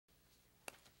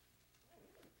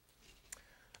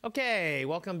Okay,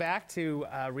 welcome back to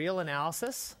Real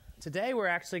Analysis. Today we're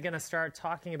actually going to start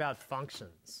talking about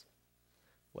functions.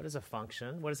 What is a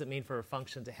function? What does it mean for a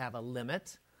function to have a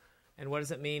limit? And what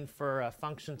does it mean for a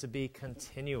function to be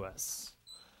continuous?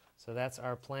 So that's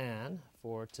our plan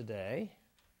for today.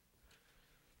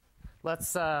 Let's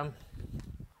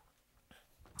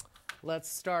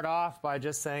start off by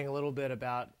just saying a little bit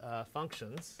about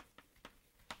functions.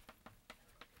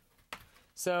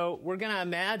 So we're going to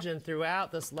imagine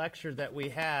throughout this lecture that we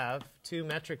have two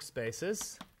metric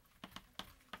spaces.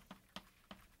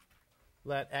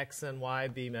 Let x and y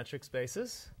be metric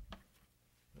spaces.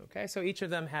 Okay, so each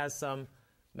of them has some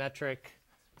metric,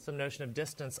 some notion of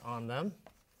distance on them.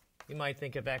 You might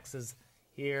think of x as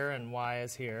here and y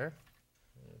as here.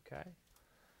 Okay.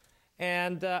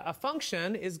 And a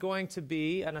function is going to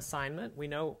be an assignment. We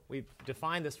know we've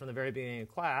defined this from the very beginning of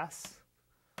class.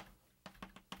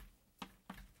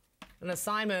 An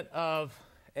assignment of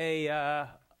a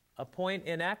point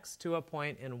in x to a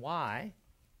point in y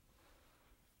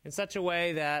in such a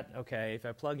way that, okay, if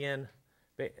I plug in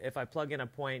a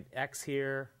point x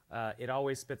here, it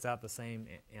always spits out the same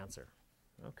answer.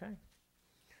 Okay?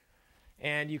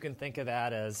 And you can think of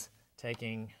that as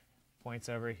taking points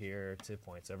over here to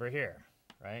points over here,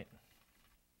 right?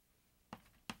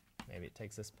 Maybe it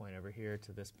takes this point over here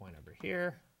to this point over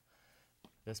here,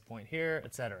 this point here,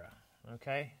 etc.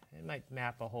 Okay, it might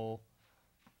map a whole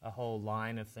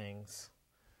line of things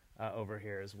over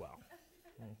here as well.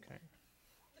 Okay,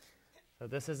 so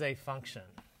this is a function.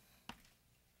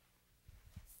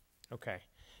 Okay,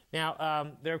 now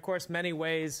there are of course many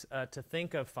ways to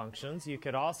think of functions. You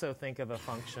could also think of a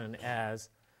function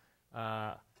as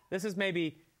this is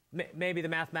maybe the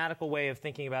mathematical way of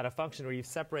thinking about a function, where you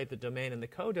separate the domain and the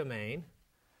codomain.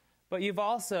 But you've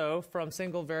also, from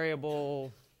single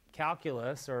variable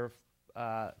calculus or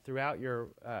throughout your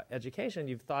education,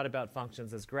 you've thought about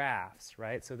functions as graphs,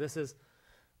 right? So this is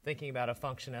thinking about a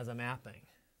function as a mapping.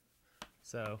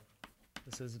 So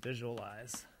this is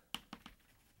visualize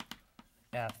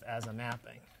f as a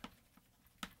mapping.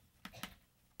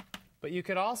 But you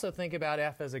could also think about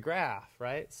f as a graph,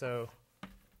 right? So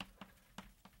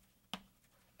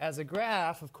as a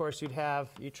graph, of course, you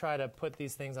try to put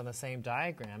these things on the same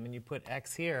diagram, and you put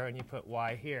x here and you put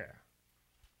y here.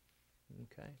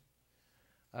 Okay.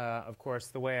 Of course,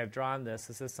 the way I've drawn this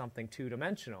is something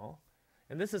two-dimensional,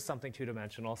 and this is something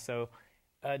two-dimensional. So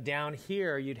down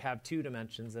here you'd have 2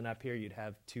 dimensions, and up here you'd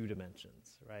have 2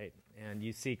 dimensions, right? And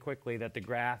you see quickly that the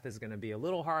graph is going to be a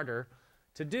little harder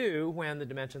to do when the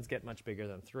dimensions get much bigger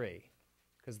than 3,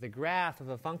 because the graph of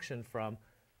a function from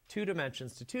 2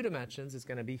 dimensions to 2 dimensions is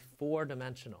going to be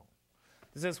 4-dimensional.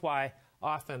 This is why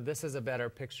often this is a better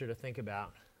picture to think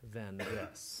about than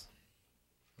this.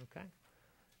 Okay?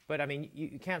 But I mean,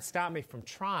 you can't stop me from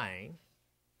trying,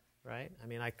 right? I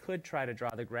mean, I could try to draw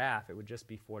the graph. It would just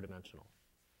be 4-dimensional.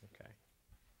 Okay.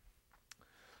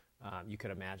 You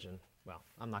could imagine. Well,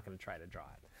 I'm not going to try to draw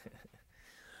it.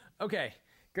 Okay,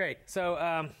 great. So,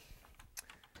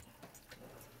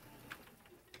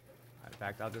 in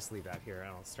fact, I'll just leave that here and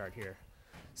I'll start here.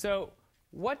 So,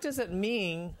 what does it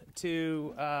mean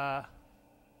to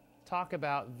talk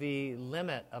about the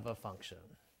limit of a function?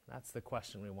 That's the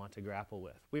question we want to grapple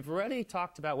with. We've already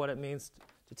talked about what it means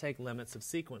to take limits of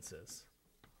sequences.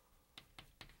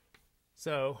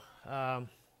 So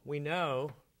we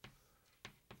know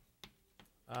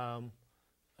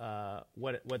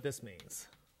what this means.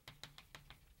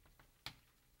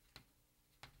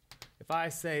 If I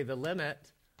say the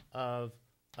limit of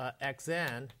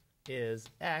xn is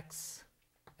x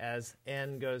as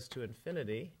n goes to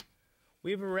infinity,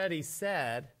 we've already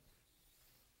said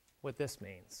what this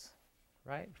means,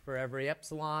 right? For every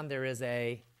epsilon, there is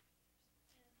a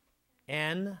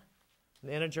n, an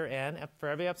integer n. For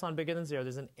every epsilon bigger than 0,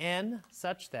 there's an n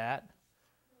such that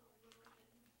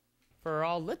for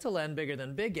all little n bigger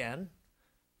than big N,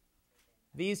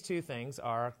 these two things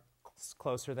are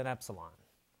closer than epsilon,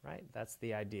 right? That's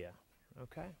the idea,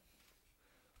 okay?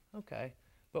 Okay,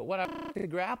 but what I want to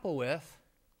grapple with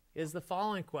is the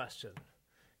following question.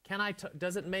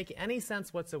 Does it make any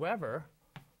sense whatsoever?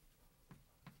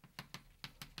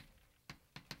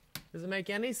 Does it make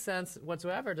any sense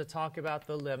whatsoever to talk about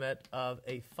the limit of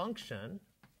a function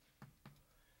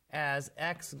as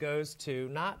x goes to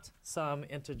not some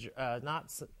integer,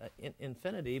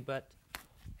 infinity, but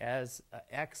as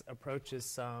x approaches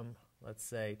some, let's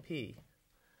say, p?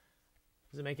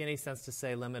 Does it make any sense to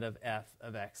say limit of f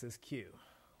of x is q?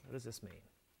 What does this mean?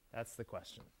 That's the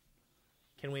question.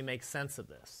 Can we make sense of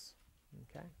this?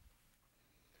 Okay.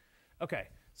 Okay,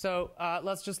 so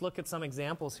let's just look at some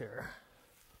examples here.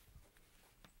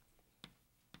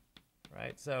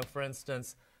 right? So for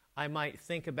instance, I might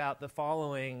think about the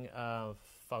following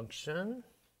function.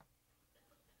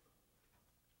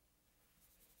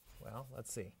 Well,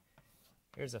 let's see.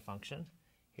 Here's a function.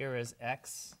 Here is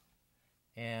x,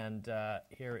 and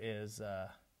here is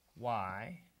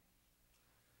y.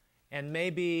 And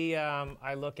maybe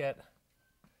I look at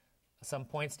some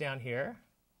points down here,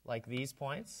 like these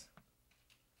points,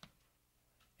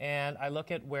 and I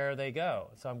look at where they go.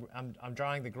 So I'm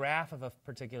drawing the graph of a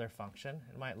particular function.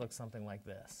 It might look something like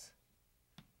this.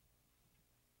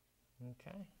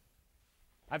 Okay.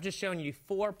 I've just shown you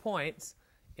 4 points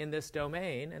in this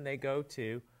domain, and they go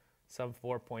to some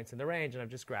 4 points in the range, and I've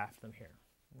just graphed them here.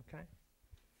 Okay.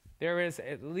 There is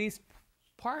at least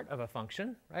part of a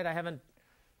function, right? I haven't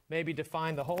maybe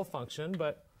defined the whole function,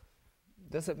 but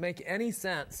does it make any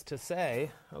sense to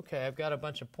say, okay, I've got a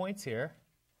bunch of points here.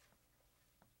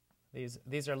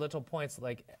 These are little points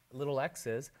like little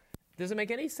x's. Does it make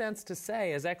any sense to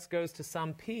say, as x goes to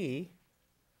some p,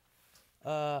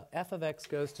 f of x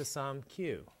goes to some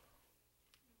q?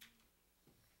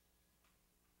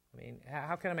 I mean,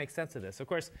 how can I make sense of this? Of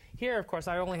course, here, of course,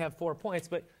 I only have 4 points,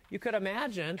 but you could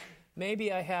imagine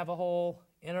maybe I have a whole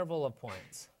interval of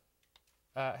points,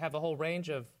 have a whole range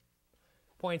of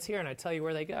points here, and I tell you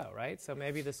where they go, right? So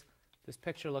maybe this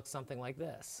picture looks something like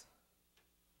this,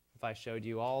 if I showed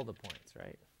you all the points,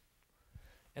 right?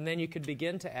 And then you could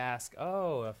begin to ask,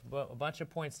 oh, if a bunch of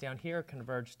points down here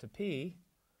converge to P,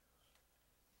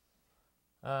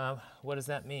 what does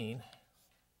that mean?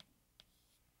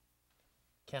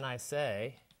 Can I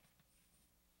say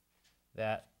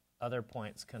that other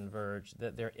points converge,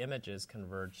 that their images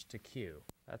converge to Q?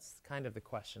 That's kind of the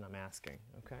question I'm asking,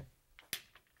 okay?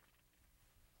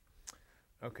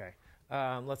 Okay,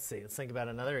 let's see. Let's think about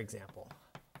another example.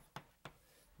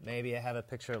 Maybe I have a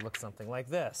picture that looks something like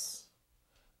this,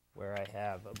 where I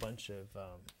have a bunch of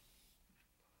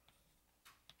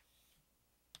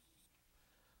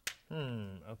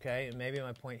okay, maybe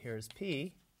my point here is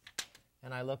P,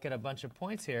 and I look at a bunch of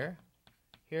points here.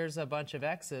 Here's a bunch of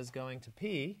x's going to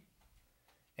P,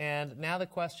 and now the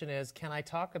question is, can I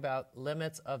talk about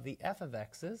limits of the f of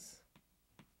x's?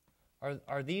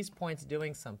 Are these points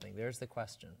doing something? There's the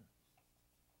question.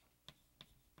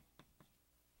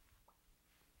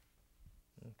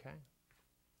 Okay.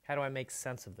 How do I make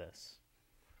sense of this?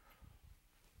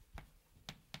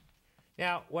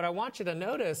 Now, what I want you to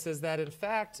notice is that, in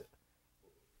fact,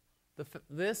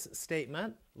 this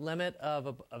statement, limit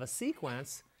of a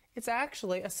sequence, it's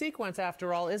actually a sequence,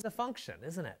 after all, is a function,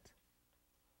 isn't it?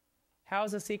 How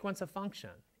is a sequence a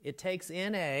function? It takes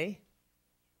in a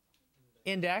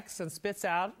index and spits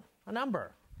out a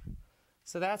number.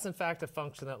 So that's, in fact, a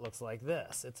function that looks like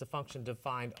this. It's a function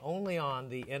defined only on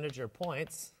the integer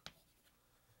points,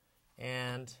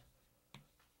 and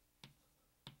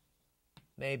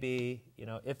maybe, you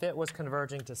know, if it was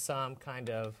converging to some kind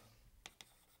of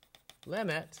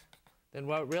limit, then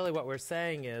what we're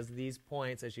saying is these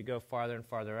points, as you go farther and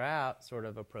farther out, sort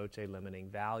of approach a limiting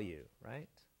value, right?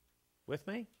 With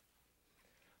me?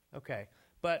 Okay.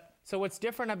 But so what's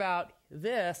different about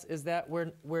this is that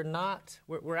we're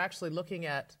actually looking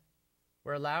at,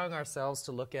 we're allowing ourselves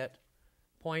to look at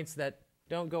points that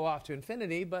don't go off to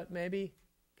infinity, but maybe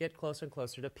get closer and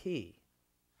closer to P.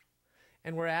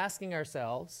 And we're asking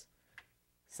ourselves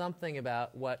something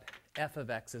about what f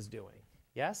of x is doing.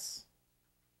 Yes?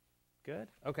 Good?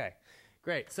 Okay,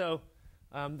 great. So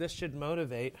this should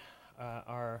motivate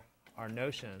our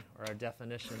notion or our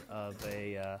definition of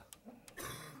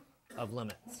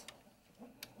limits.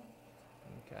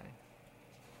 Okay.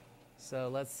 So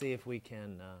let's see if we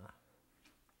can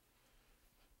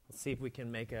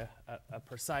make a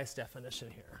precise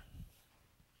definition here.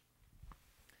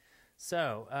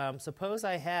 So suppose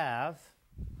I have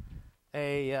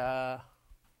a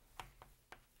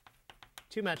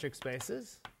two metric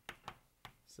spaces.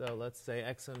 So let's say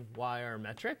x and y are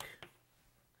metric.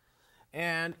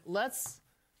 And let's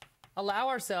allow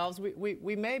ourselves,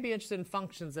 we may be interested in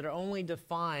functions that are only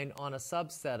defined on a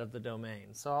subset of the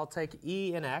domain. So I'll take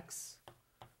E in x.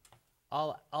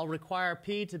 I'll require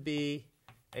P to be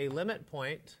a limit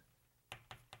point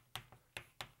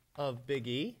of big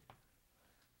E.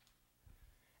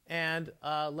 And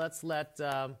let's let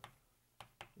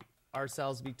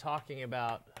ourselves be talking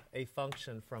about a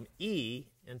function from E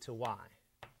into y.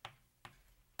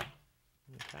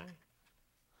 Okay.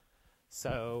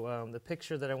 So the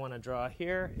picture that I want to draw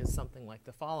here is something like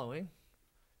the following.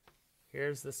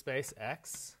 Here's the space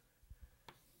x.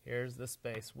 Here's the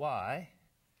space y.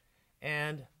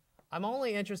 And I'm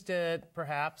only interested,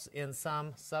 perhaps, in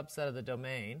some subset of the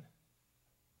domain.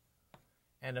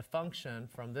 And a function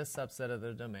from this subset of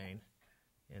the domain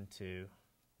into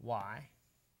y,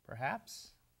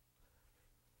 perhaps.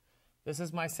 This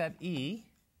is my set E.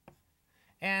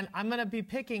 And I'm going to be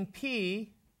picking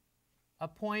P, a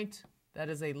point that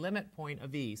is a limit point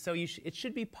of E. So it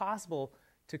should be possible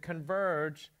to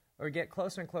converge or get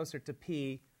closer and closer to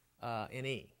P in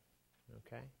E.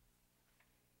 Okay?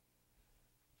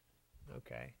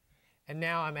 Okay. And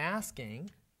now I'm asking,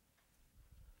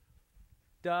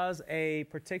 does a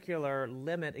particular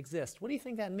limit exist? What do you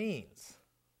think that means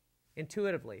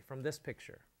intuitively from this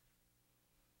picture?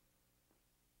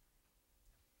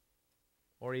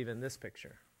 Or even this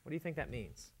picture. What do you think that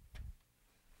means?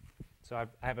 So I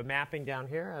have a mapping down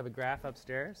here. I have a graph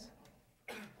upstairs.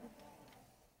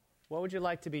 What would you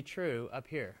like to be true up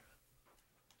here?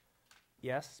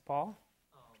 Yes, Paul?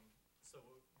 So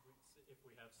if we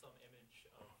have some image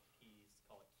of P's,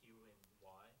 call it Q and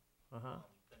Y,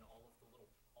 then all of the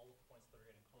points that are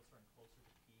getting closer and closer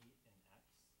to P and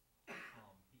X,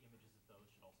 the images of those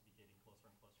should also be getting closer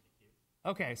and closer to Q.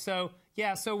 Okay, so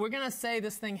yeah, so we're going to say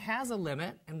this thing has a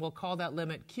limit, and we'll call that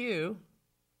limit Q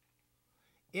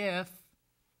if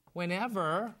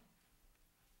whenever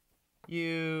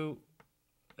you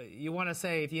want to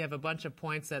say if you have a bunch of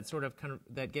points that sort of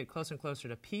that get closer and closer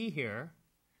to P here,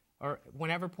 or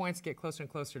whenever points get closer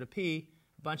and closer to P,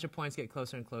 a bunch of points get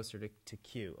closer and closer to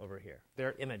Q over here.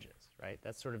 They're images, right?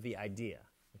 That's sort of the idea,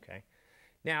 okay?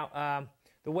 Now,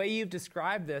 the way you've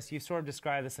described this, you've sort of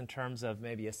described this in terms of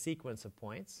maybe a sequence of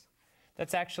points.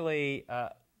 That's actually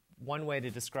one way to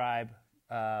describe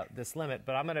this limit,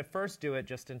 but I'm going to first do it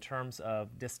just in terms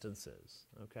of distances,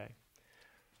 okay?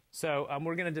 So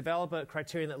we're going to develop a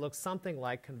criterion that looks something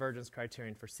like convergence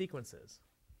criterion for sequences.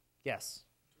 Yes?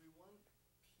 Do we want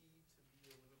P to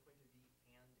be a limit point of E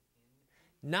and in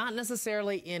P? Not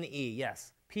necessarily in E,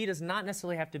 yes. P does not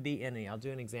necessarily have to be in E. I'll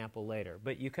do an example later.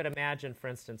 But you could imagine, for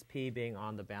instance, P being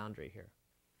on the boundary here.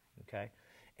 Okay?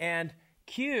 And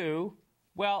Q,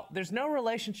 well, there's no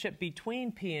relationship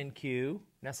between P and Q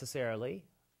necessarily,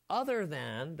 other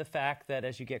than the fact that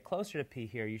as you get closer to P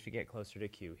here, you should get closer to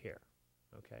Q here.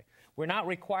 Okay? We're not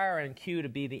requiring Q to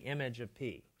be the image of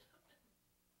P.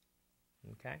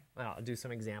 Okay? Well, I'll do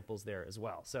some examples there as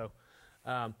well. So,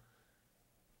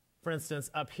 for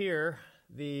instance, up here,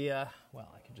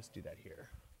 well, I can just do that here.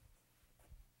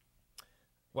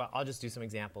 Well, I'll just do some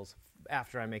examples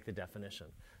after I make the definition.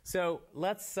 So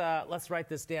let's write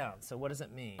this down. So what does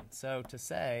it mean? So to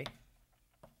say,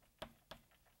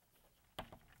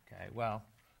 okay, well,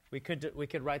 we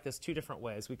could write this two different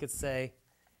ways. We could say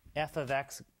f of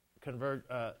x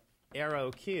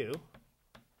arrow q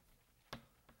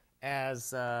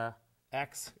as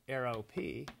x arrow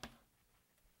p.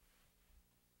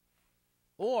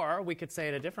 Or we could say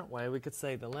it a different way. We could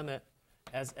say the limit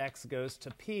as x goes to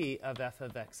p of f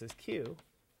of x is q.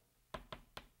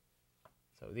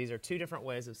 So these are two different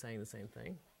ways of saying the same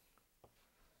thing.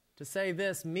 To say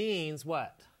this means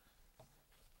what?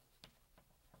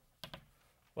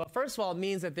 Well, first of all, it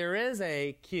means that there is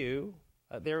a q.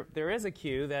 There is a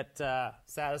q that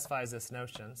satisfies this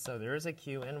notion. So there is a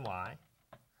q in y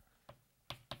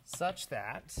such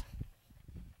that,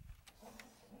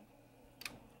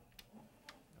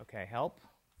 okay, help.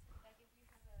 Like if you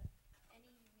have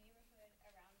any neighborhood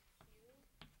around Q.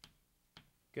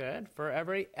 Good. For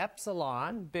every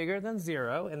epsilon bigger than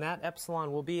 0, and that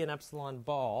epsilon will be an epsilon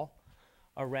ball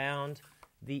around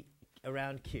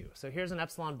Q. So here's an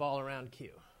epsilon ball around Q.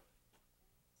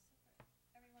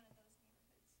 Every one of those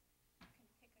neighborhoods, you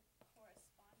can pick a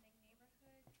corresponding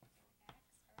neighborhood in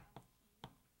X around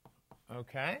P.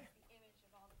 Okay. The image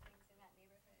of all the things in that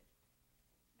neighborhood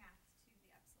maps to the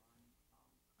epsilon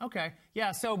ball. Okay.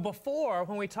 Yeah, so before,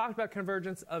 when we talked about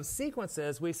convergence of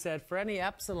sequences, we said for any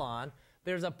epsilon,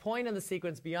 there's a point in the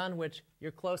sequence beyond which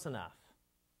you're close enough.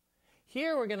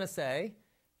 Here we're going to say,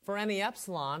 for any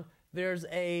epsilon, there's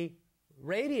a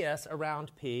radius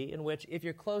around P in which if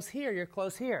you're close here, you're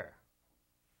close here.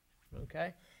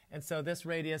 Okay? And so this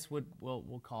radius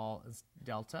we'll call as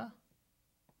delta.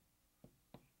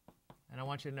 And I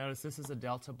want you to notice this is a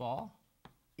delta ball.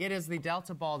 It is the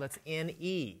delta ball that's in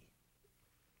E.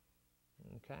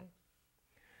 Okay?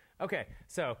 Okay,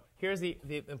 so here's the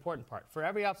important part. For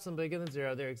every epsilon bigger than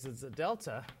 0, there exists a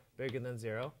delta bigger than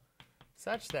 0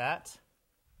 such that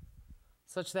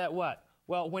what?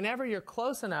 Well, whenever you're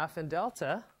close enough in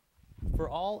delta, for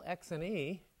all x and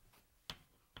e,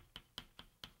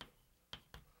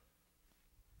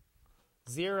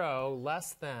 0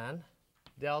 less than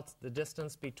delta, the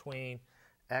distance between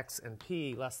x and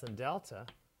p less than delta,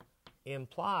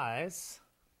 implies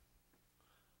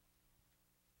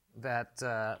that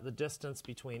the distance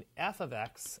between f of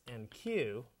x and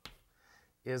q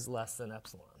is less than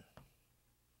epsilon.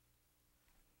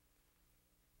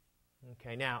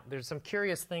 Okay, now there's some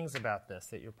curious things about this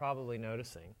that you're probably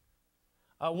noticing.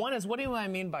 One is, what do I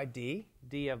mean by d?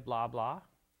 D of blah, blah.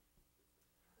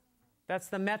 That's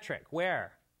the metric.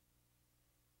 Where?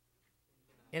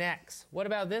 In x. What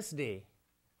about this d?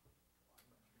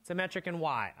 It's a metric in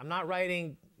y. I'm not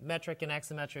writing metric in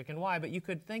x and metric in y, but you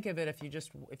could think of it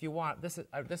if you want. This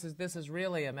is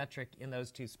really a metric in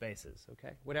those two spaces,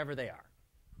 okay? Whatever they are.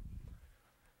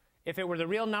 If it were the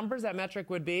real numbers, that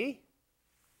metric would be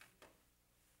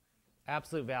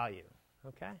absolute value,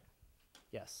 okay?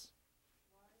 Yes.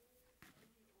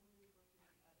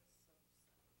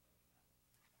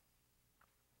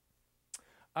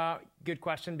 Good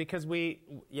question, because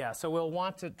so we'll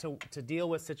want to deal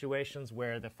with situations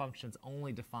where the function's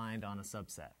only defined on a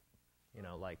subset. You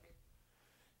know, like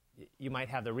you might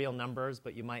have the real numbers,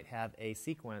 but you might have a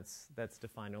sequence that's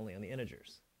defined only on the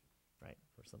integers, right?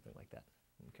 Or something like that.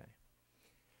 Okay.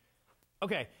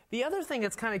 Okay, the other thing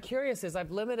that's kind of curious is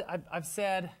I've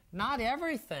said not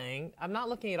everything, I'm not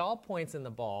looking at all points in the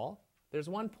ball. There's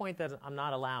one point that I'm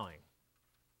not allowing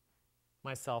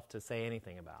myself to say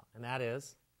anything about, and that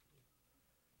is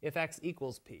if x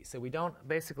equals p. So we don't,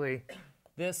 basically,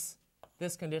 this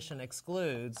condition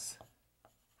excludes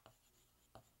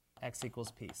x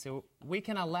equals p. So we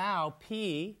can allow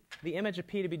p, the image of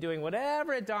p, to be doing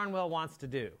whatever it darn well wants to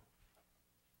do.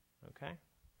 Okay?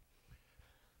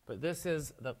 But this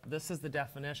is the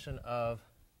definition of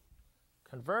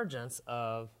convergence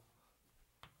of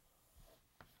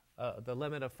the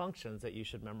limit of functions that you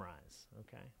should memorize.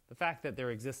 Okay, the fact that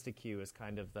there exists a q is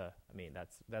kind of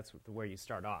that's where you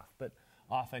start off. But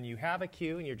often you have a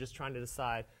q and you're just trying to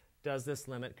decide, does this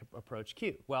limit approach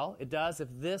q? Well, it does if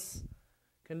this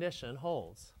condition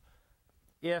holds.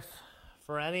 If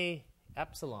for any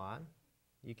epsilon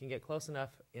you can get close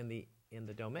enough in the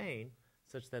domain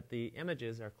such that the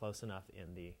images are close enough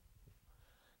in the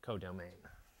codomain.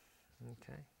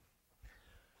 Okay.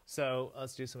 So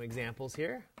let's do some examples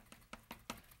here.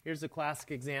 Here's a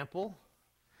classic example,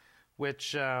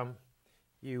 which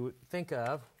you think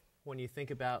of when you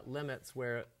think about limits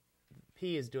where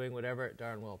p is doing whatever it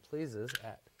darn well pleases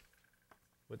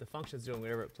with the function's doing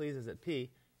whatever it pleases at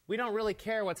p. We don't really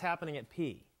care what's happening at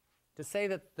p. To say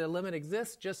that the limit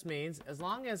exists just means as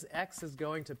long as x is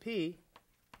going to p,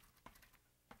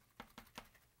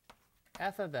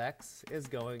 f of x is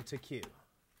going to q.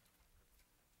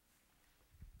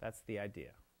 That's the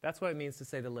idea. That's what it means to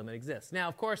say the limit exists. Now,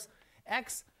 of course,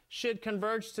 x should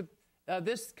converge to,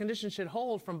 this condition should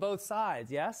hold from both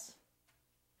sides, yes?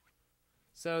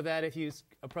 So that if you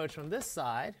approach from this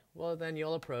side, well, then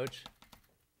you'll approach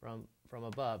from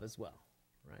above as well,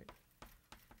 right?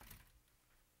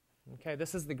 Okay,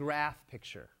 this is the graph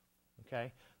picture,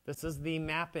 okay? This is the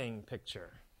mapping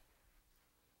picture.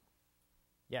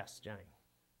 Yes, Jenny?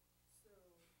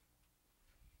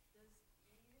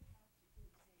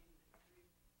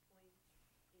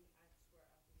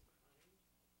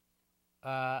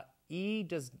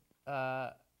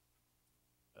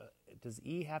 Does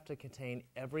E have to contain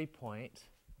every point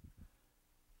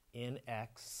in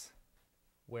X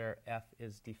where F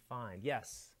is defined?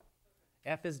 Yes.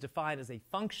 Okay. F is defined as a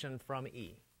function from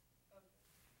E.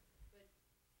 Okay.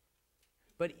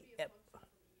 But it could be a function from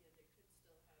E and it could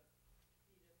still be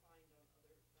defined on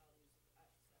other values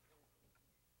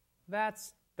of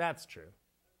X. That's true. Okay.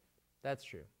 That's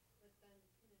true.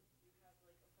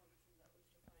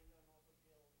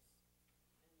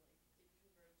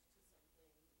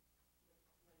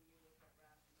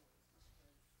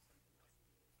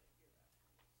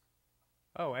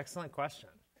 Oh, excellent question.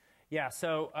 Yeah,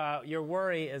 so your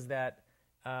worry is that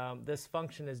this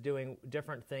function is doing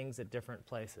different things at different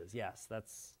places. Yes,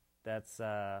 that's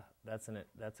an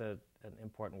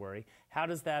important worry. How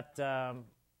does that? So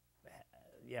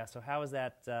how does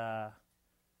that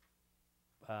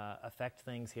affect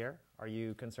things here? Are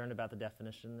you concerned about the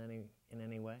definition in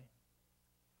any way?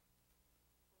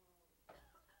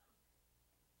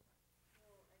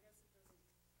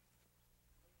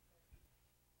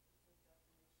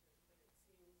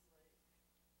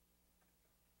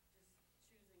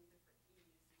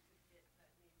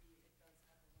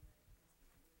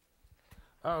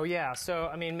 Oh, yeah. So,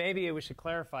 I mean, maybe we should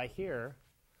clarify here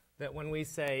that when we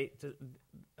say the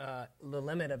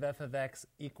limit of f of x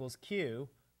equals q,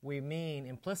 we mean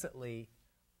implicitly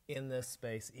in this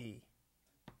space E.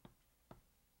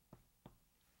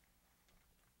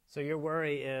 So your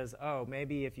worry is, oh,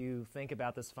 maybe if you think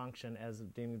about this function as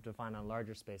being defined on a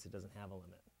larger space, it doesn't have a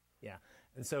limit. Yeah.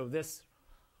 And so this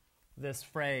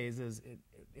phrase it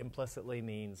implicitly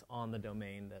means on the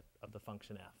domain of the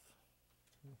function f.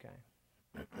 Okay.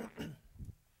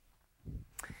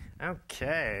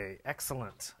 Okay,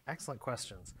 excellent. Excellent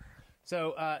questions.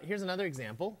 So here's another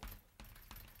example.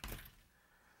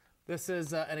 This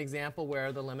is an example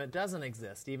where the limit doesn't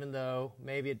exist, even though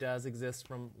maybe it does exist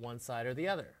from one side or the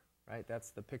other, right?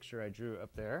 That's the picture I drew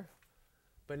up there.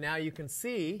 But now you can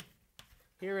see,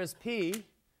 here is P.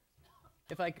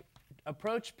 If I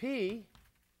approach P,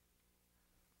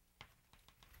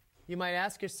 you might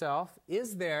ask yourself,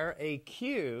 is there a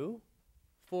Q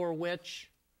for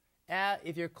which,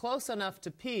 if you're close enough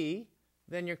to P,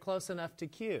 then you're close enough to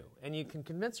Q? And you can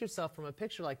convince yourself from a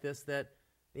picture like this that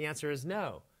the answer is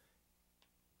no.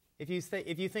 If you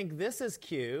think this is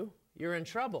Q, you're in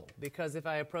trouble, because if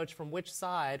I approach from which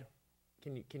side,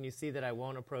 can you see that I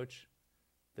won't approach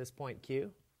this point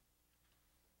Q?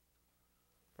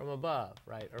 From above,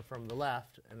 right, or from the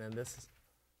left, and then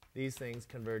these things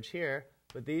converge here,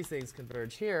 but these things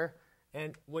converge here,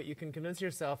 and what you can convince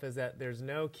yourself is that there's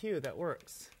no Q that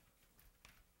works.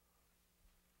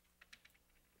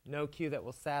 No Q that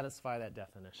will satisfy that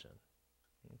definition.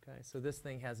 Okay, so this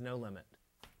thing has no limit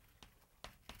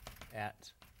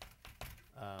at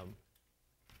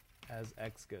as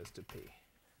x goes to p.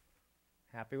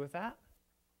 Happy with that?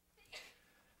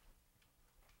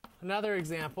 Another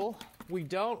example, we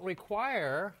don't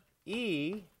require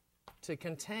E to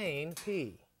contain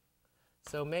P.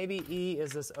 So maybe E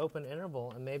is this open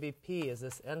interval, and maybe P is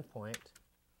this endpoint.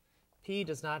 P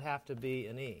does not have to be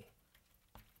an E.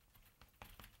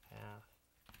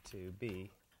 Have to be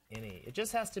in E. It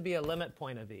just has to be a limit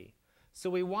point of E. So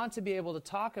we want to be able to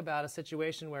talk about a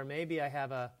situation where maybe I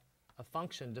have a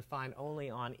function defined only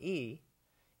on E,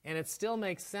 and it still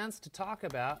makes sense to talk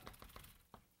about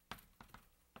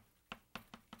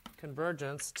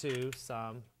convergence to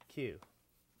some Q.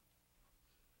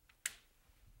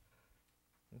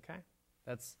 Okay?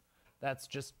 That's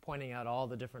just pointing out all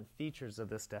the different features of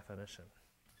this definition.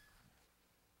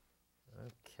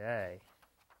 Okay.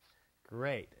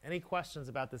 Great. Any questions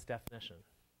about this definition?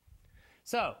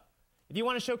 So, if you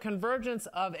want to show convergence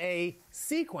of a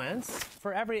sequence,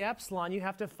 for every epsilon, you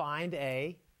have to find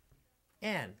a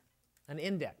n, an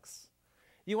index.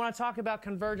 You want to talk about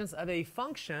convergence of a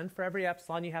function, for every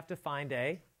epsilon, you have to find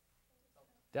a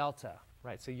delta.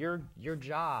 Right, so your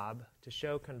job to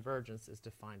show convergence is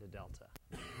to find a delta.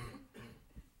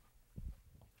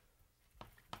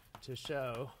 To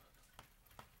show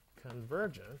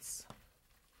convergence,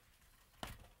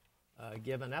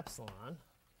 given epsilon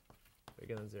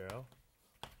bigger than 0,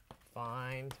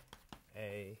 find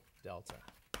a delta.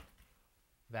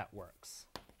 That works.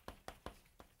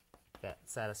 That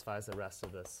satisfies the rest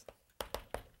of this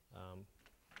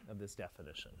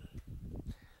definition.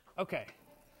 Okay.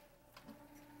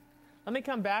 Let me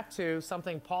come back to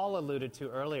something Paul alluded to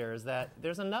earlier, is that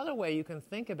there's another way you can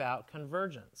think about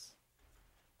convergence.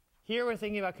 Here we're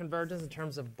thinking about convergence in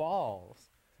terms of balls,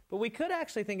 but we could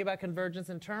actually think about convergence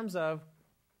in terms of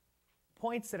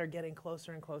points that are getting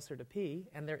closer and closer to P,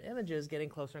 and their images getting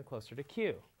closer and closer to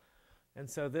Q. And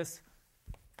so this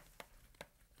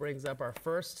brings up our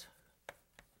first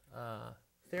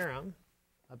theorem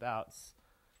about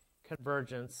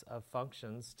convergence of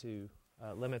functions to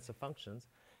limits of functions.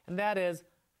 And that is,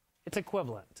 it's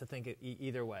equivalent to think it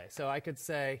either way. So I could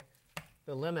say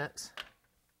the limit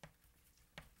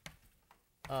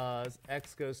as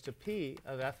x goes to p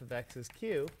of f of x is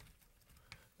q.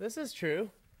 This is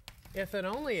true if and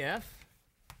only if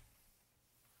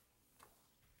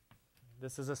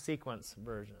this is a sequence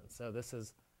version. So this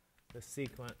is the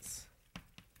sequence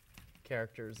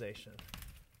characterization.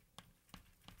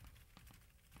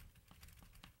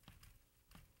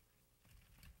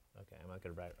 Okay, I'm not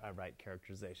going to write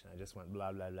characterization. I just went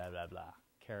blah, blah, blah, blah, blah.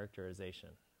 Characterization.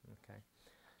 Okay.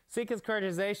 Sequence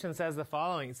characterization says the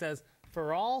following. It says,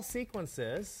 for all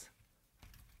sequences,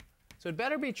 so it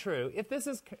better be true, if this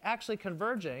is actually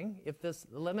converging, if this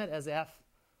limit as f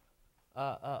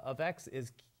of x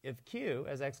is if q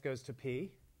as x goes to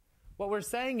p, what we're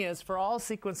saying is for all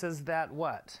sequences that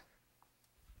what?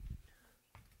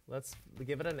 Let's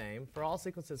give it a name. For all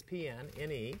sequences Pn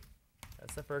in E,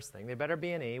 that's the first thing. They better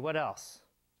be in E. What else?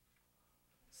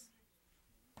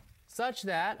 Such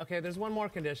that, okay, there's one more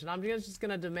condition. I'm just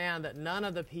going to demand that none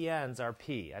of the Pn's are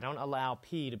P. I don't allow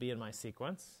P to be in my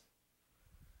sequence.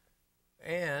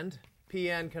 And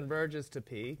Pn converges to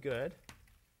P. Good.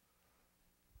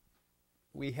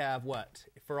 We have what?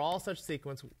 For all such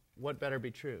sequence, what better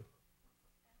be true?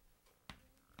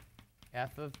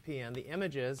 F of Pn. The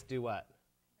images do what?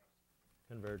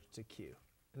 Converge to Q.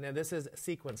 And now this is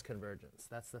sequence convergence.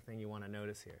 That's the thing you want to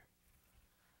notice here.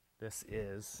 This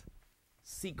is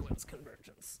sequence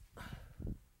convergence.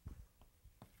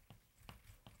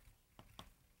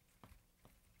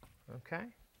 Okay?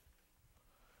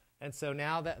 And so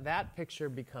now that picture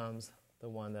becomes the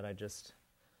one that I just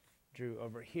drew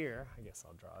over here. I guess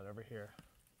I'll draw it over here.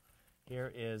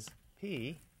 Here is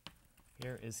P.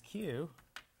 Here is Q.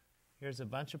 Here's a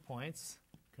bunch of points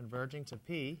converging to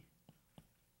P.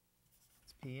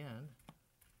 It's Pn.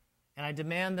 And I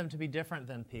demand them to be different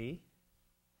than P.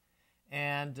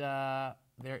 And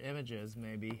their images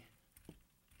may be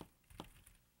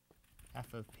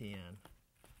f of Pn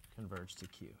converge to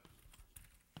Q.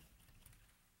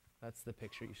 That's the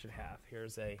picture you should have.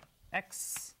 Here's a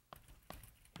x.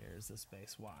 Here's the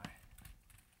space y.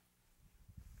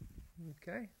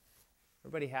 Okay.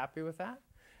 Everybody happy with that?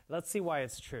 Let's see why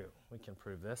it's true. We can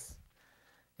prove this.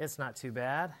 It's not too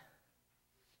bad.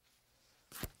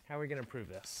 How are we going to prove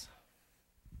this?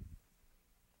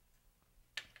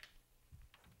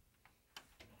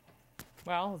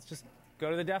 Well, let's just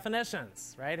go to the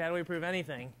definitions, right? How do we prove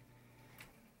anything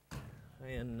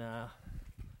in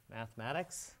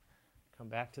mathematics? Come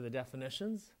back to the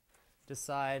definitions.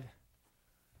 Decide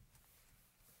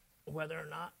whether or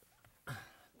not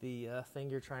the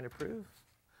thing you're trying to prove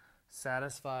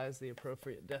satisfies the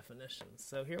appropriate definitions.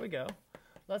 So here we go.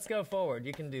 Let's go forward.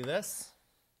 You can do this.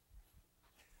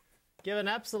 Given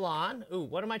epsilon, ooh,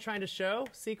 what am I trying to show?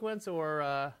 Sequence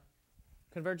or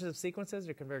convergence of sequences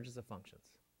or convergence of functions?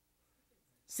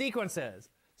 Sequences.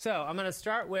 So I'm going to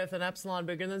start with an epsilon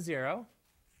bigger than 0.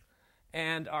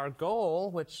 And our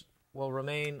goal, which will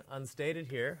remain unstated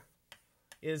here,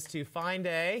 is to find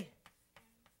an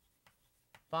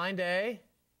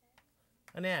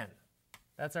n.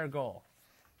 That's our goal.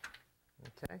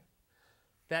 Okay?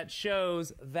 That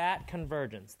shows that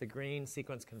convergence, the green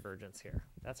sequence convergence here.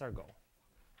 That's our goal.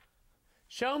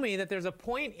 Show me that there's a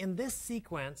point in this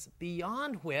sequence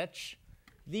beyond which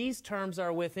these terms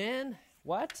are within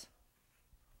what?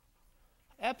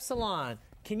 Epsilon.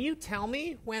 Can you tell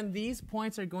me when these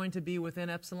points are going to be within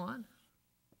epsilon?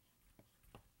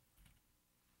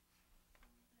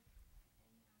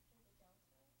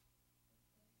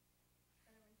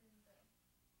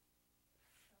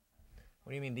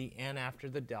 What do you mean, the n after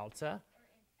the delta? Or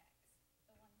in x,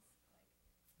 the ones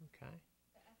like Okay.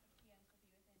 the f of Pn could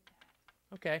be within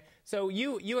that. Okay. So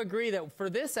you agree that for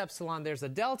this epsilon, there's a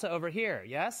delta over here,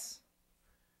 yes?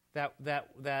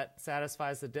 That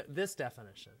satisfies this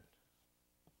definition.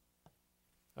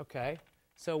 Okay.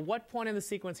 So what point in the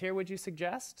sequence here would you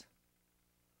suggest?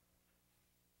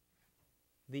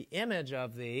 The image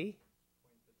of the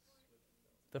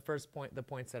first point, the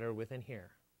points that are within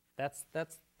here. That's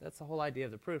the whole idea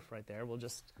of the proof right there. We'll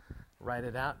just write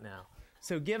it out now.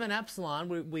 So given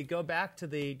epsilon, we go back to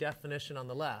the definition on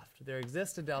the left. There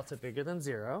exists a delta bigger than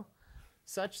 0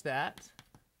 such that,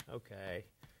 okay,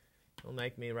 it'll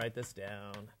make me write this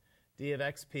down. D of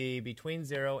xp between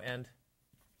 0 and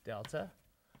delta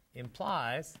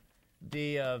implies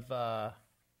d of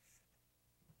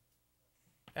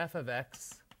f of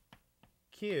x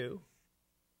q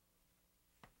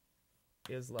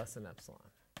is less than epsilon.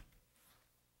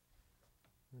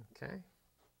 Okay.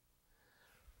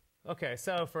 Okay,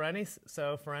 so for any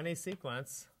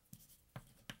sequence,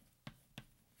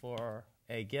 for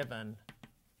a given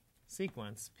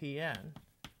sequence Pn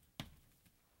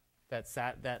that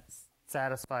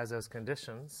satisfies those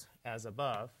conditions as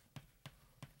above.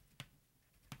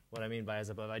 What I mean by as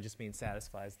above, I just mean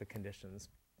satisfies the conditions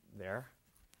there.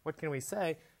 What can we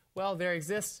say? Well, there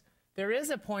is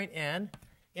a point n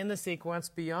in the sequence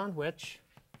beyond which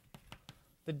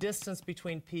the distance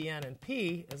between Pn and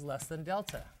P is less than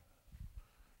delta.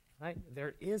 Right?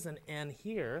 There is an n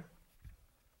here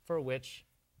for which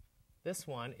this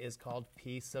one is called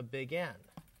P sub big N.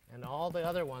 And all the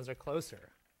other ones are closer.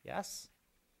 Yes?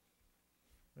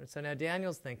 And so now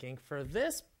Daniel's thinking, for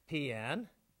this Pn,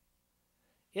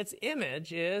 its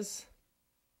image is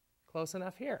close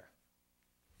enough here.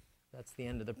 That's the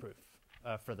end of the proof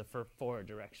for the forward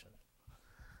direction.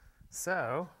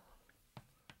 So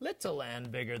little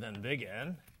n bigger than big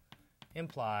N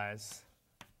implies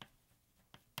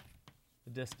the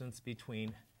distance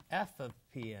between f of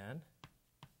Pn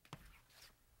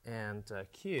and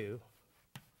q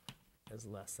is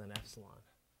less than epsilon.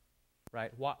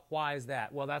 Right? Why is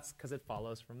that? Well, that's because it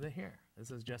follows from the here. This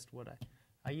is just what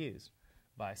I used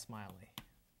by Smiley,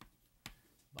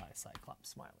 by Cyclops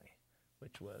Smiley,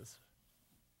 which was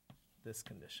this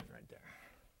condition right there.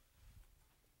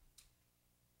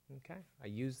 Okay? I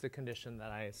used the condition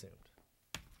that I assumed.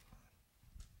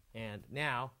 And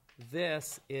now,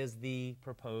 this is the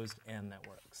proposed n that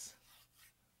works.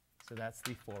 So that's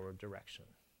the forward direction.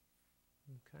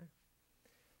 Okay?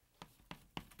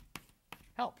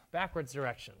 Help, backwards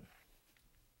direction.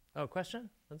 Oh, question,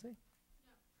 Lindsay?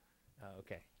 No. Oh,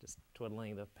 okay, just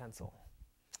twiddling the pencil.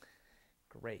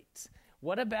 Great.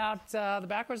 What about the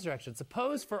backwards direction?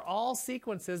 Suppose for all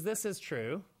sequences this is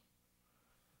true.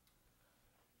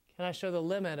 Can I show the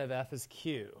limit of f is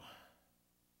q?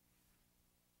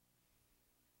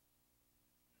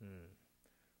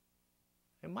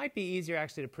 It might be easier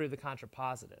actually to prove the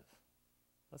contrapositive.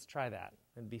 Let's try that.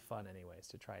 It'd be fun anyways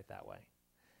to try it that way.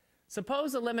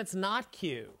 Suppose the limit's not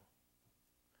q.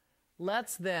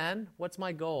 Let's then, what's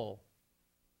my goal?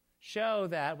 Show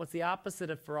that, what's the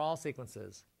opposite of for all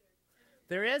sequences?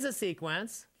 There is a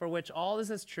sequence for which all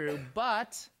this is true,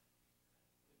 but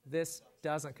this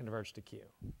doesn't converge to q.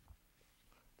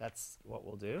 That's what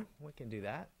we'll do. We can do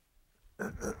that.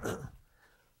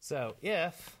 So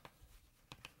if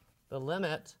the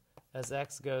limit as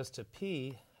x goes to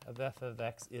p of f of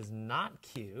x is not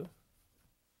q,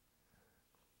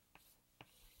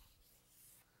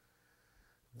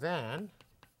 then,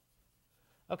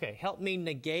 okay, help me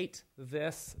negate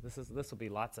this. This will be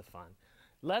lots of fun.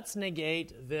 Let's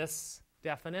negate this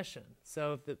definition.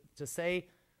 So to say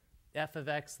f of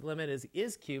x limit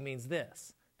is q means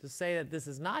this. To say that this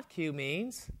is not q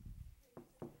means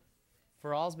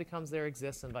for alls becomes there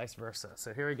exists and vice versa.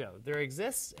 So here we go. There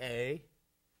exists a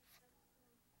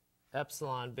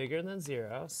epsilon bigger than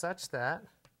 0 such that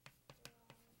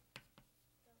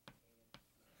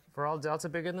for all delta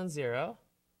bigger than 0,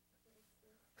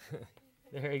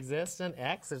 there exists an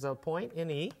x, there's a point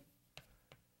in E,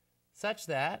 such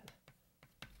that,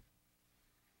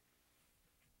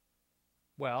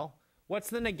 well, what's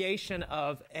the negation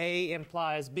of A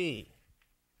implies B?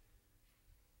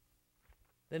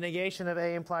 The negation of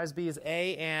A implies B is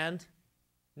A and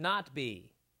not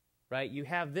B, right? You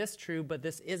have this true, but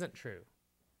this isn't true.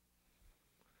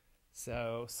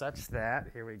 So such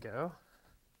that, here we go,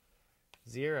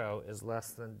 0 is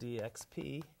less than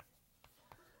dxp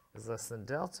is less than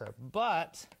delta,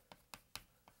 but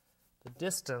the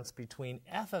distance between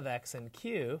f of x and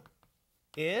q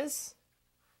is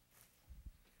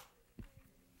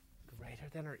greater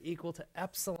than or equal to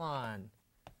epsilon.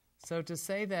 So to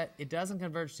say that it doesn't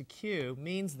converge to q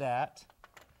means that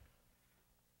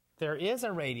there is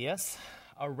a radius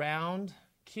around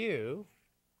q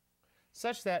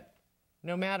such that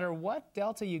no matter what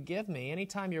delta you give me,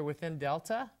 anytime you're within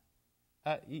delta,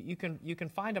 you can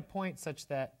find a point such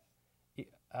that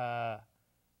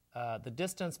the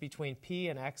distance between p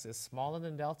and x is smaller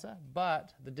than delta,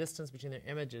 but the distance between their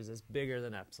images is bigger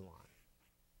than epsilon.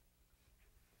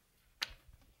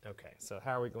 Okay, so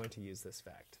how are we going to use this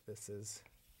fact? This is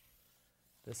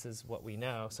what we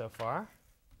know so far.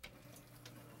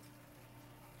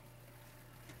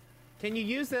 Can you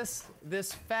use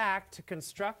this fact to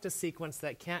construct a sequence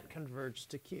that can't converge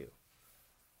to Q?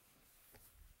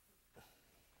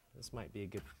 This might be a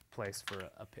good place for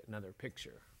another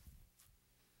picture.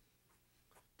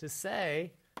 To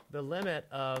say the limit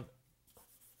of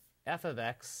f of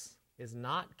x is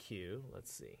not Q,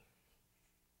 let's see.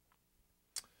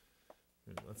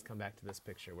 Let's come back to this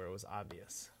picture where it was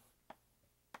obvious.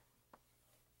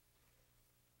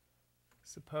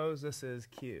 Suppose this is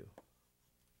Q.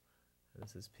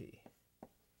 This is P.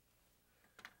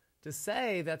 To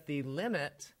say that the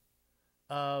limit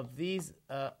of these,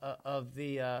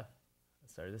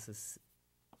 this is,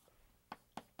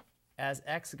 as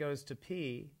x goes to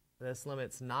P, this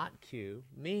limit's not Q,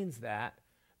 means that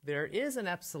there is an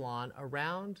epsilon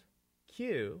around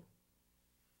Q,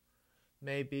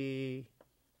 maybe,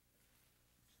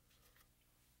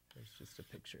 there's just a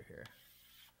picture here.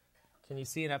 Can you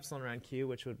see an epsilon around Q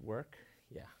which would work?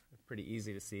 Yeah, pretty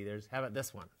easy to see. How about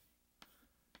this one?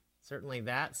 Certainly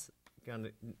that's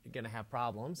going to have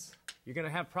problems. You're going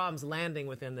to have problems landing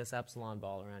within this epsilon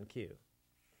ball around Q.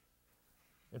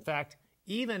 In fact,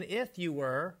 even if Q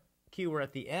were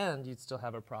at the end, you'd still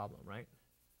have a problem, right?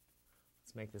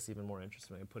 Let's make this even more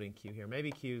interesting by putting Q here.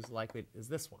 Maybe Q's likely is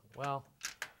this one. Well,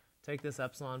 take this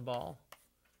epsilon ball.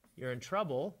 You're in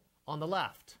trouble on the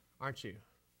left, aren't you?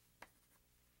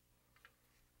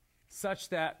 Such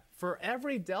that for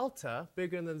every delta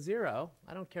bigger than 0,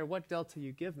 I don't care what delta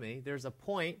you give me, there's a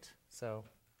point. So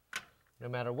no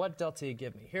matter what delta you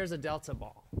give me, here's a delta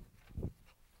ball.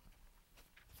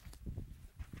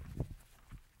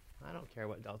 I don't care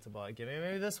what delta ball you give me.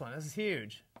 Maybe this one. This is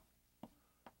huge.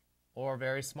 Or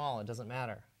very small. It doesn't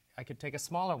matter. I could take a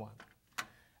smaller one.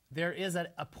 There is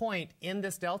a point in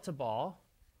this delta ball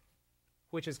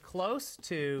which is close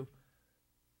to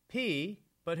P,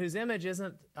 but whose image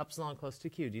isn't epsilon close to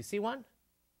Q. Do you see one?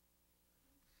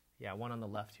 Yeah, one on the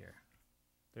left here.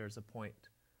 There's a point,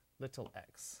 little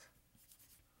x.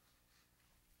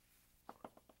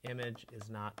 Image is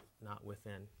not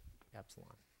within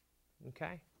epsilon.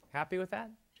 Okay? Happy with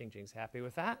that? Jing Jing's happy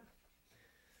with that.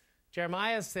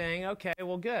 Jeremiah is saying, okay,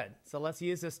 well, good. So let's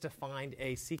use this to find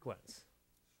a sequence.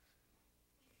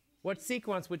 What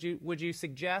sequence would you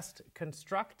suggest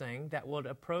constructing that would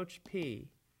approach P,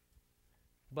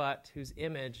 but whose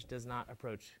image does not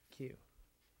approach Q?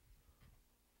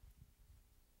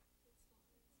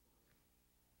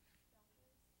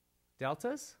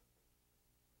 Deltas?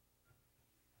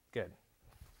 Good.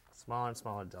 Smaller and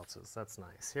smaller deltas. That's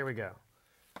nice. Here we go.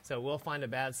 So we'll find a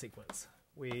bad sequence.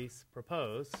 We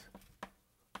propose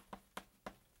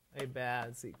a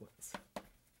bad sequence.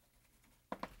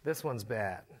 This one's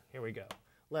bad. Here we go.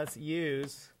 Let's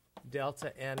use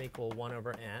delta n equal 1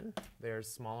 over n. There's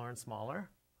smaller and smaller.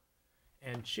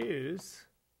 And choose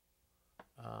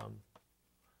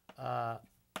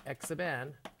x sub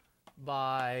n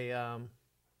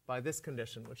by this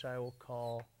condition, which I will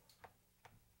call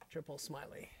triple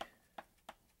smiley.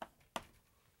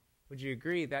 Would you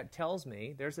agree that tells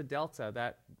me there's a delta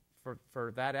that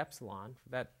for that epsilon,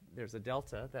 there's a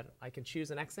delta that I can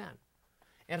choose an xn.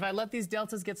 And if I let these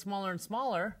deltas get smaller and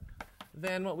smaller,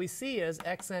 then what we see is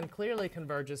xn clearly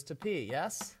converges to P,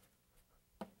 yes?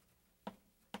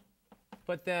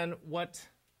 But then what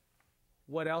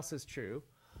else is true?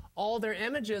 All their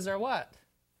images are what?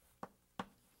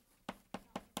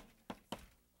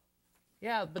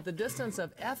 Yeah, but the distance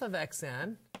of f of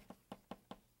xn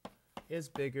is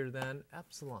bigger than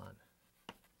epsilon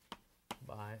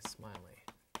by Smiley.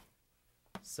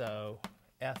 So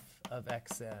f of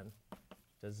xn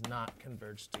does not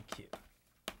converge to Q.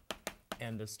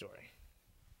 End of story.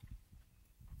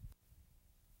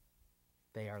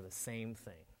 They are the same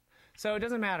thing. So it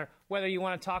doesn't matter whether you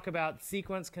want to talk about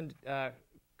sequence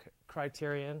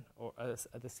criterion or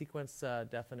the sequence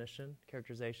definition,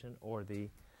 characterization, or the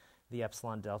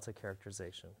epsilon delta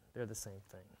characterization. They're the same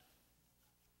thing.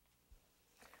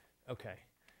 Okay.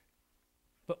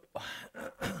 But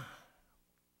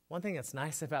one thing that's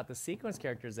nice about the sequence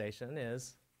characterization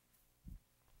is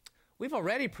we've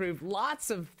already proved lots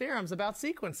of theorems about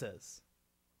sequences.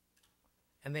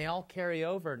 And they all carry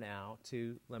over now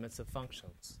to limits of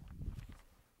functions.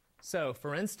 So,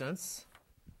 for instance,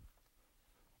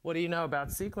 what do you know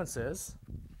about sequences?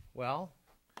 Well,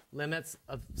 limits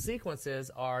of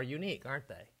sequences are unique, aren't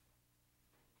they?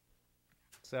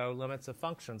 So limits of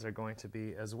functions are going to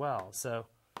be as well. So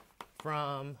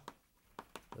from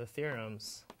the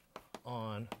theorems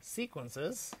on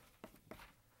sequences,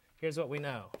 here's what we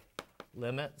know.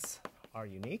 Limits are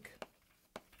unique.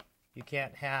 You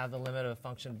can't have the limit of a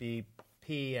function be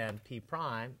P and P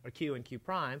prime, or Q and Q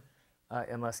prime,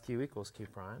 unless Q equals Q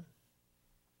prime.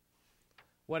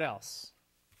 What else?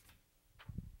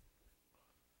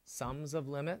 Sums of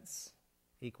limits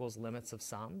equals limits of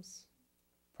sums.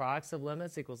 Products of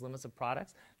limits equals limits of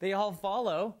products. They all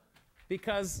follow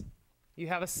because you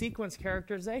have a sequence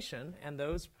characterization, and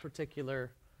those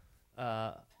particular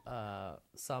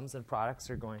sums and products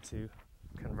are going to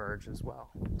converge as well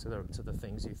to the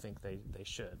things you think they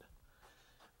should.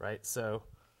 Right? So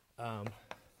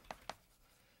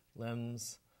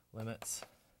limits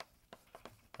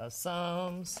of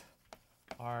sums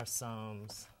are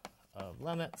sums of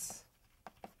limits,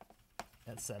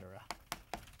 etc.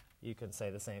 You can say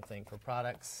the same thing for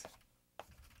products.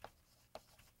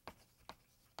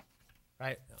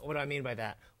 Right? What do I mean by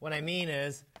that? What I mean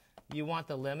is you want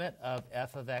the limit of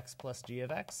f of x plus g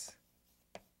of x.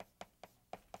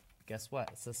 Guess what?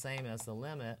 It's the same as the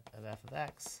limit of f of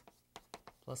x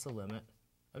plus the limit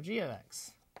of g of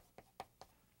x.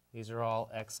 These are all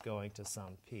x going to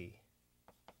some p.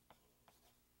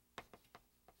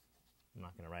 I'm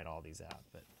not going to write all these out,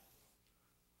 but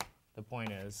the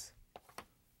point is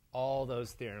all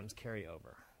those theorems carry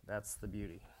over. That's the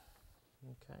beauty.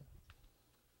 Okay.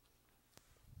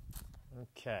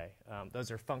 Okay.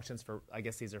 Those are functions for, I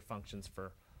guess these are functions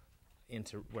for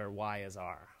into where y is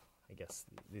r. I guess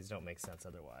these don't make sense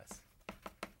otherwise.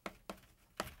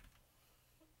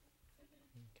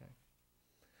 Okay.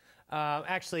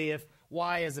 Actually, if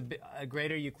y is a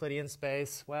greater Euclidean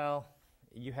space, well,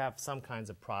 you have some kinds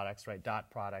of products, right?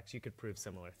 Dot products. You could prove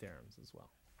similar theorems as well.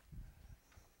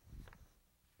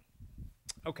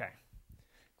 Okay,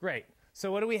 great.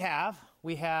 So what do we have?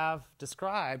 We have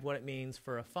described what it means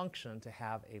for a function to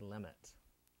have a limit.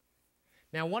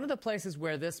 Now, one of the places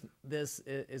where this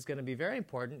is going to be very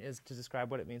important is to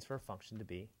describe what it means for a function to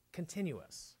be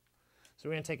continuous. So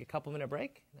we're going to take a couple-minute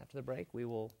break, and after the break, we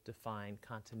will define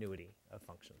continuity of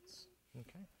functions.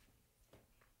 Okay.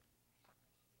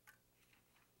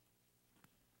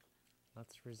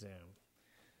 Let's resume.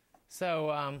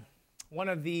 So one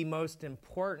of the most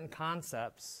important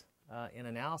concepts in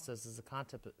analysis is the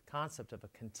concept of a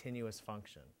continuous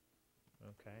function.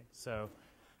 Okay, so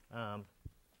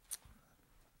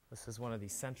This is one of the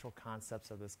central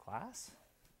concepts of this class.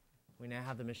 We now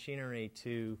have the machinery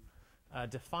to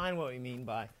define what we mean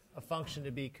by a function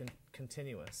to be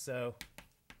continuous. So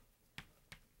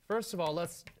first of all,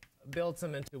 let's build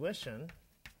some intuition.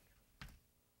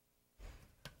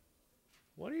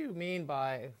 What do you mean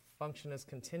by function is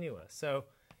continuous? So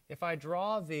if I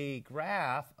draw the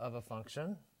graph of a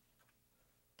function,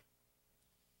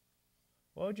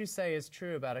 what would you say is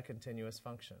true about a continuous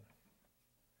function?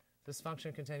 Is this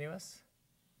function continuous?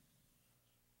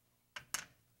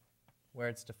 Where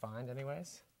it's defined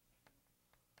anyways?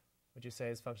 Would you say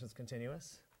this function is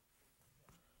continuous?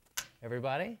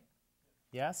 Everybody?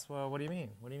 Yes? Well, what do you mean?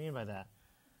 What do you mean by that?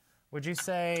 Would you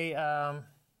say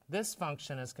this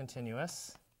function is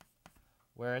continuous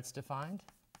where it's defined?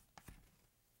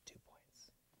 2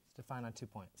 points. It's defined on 2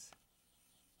 points.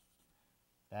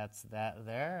 That's that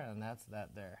there, and that's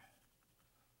that there.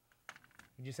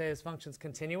 Would you say this function is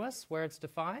continuous where it's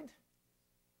defined?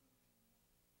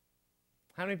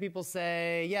 How many people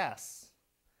say yes?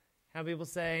 How many people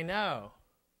say no?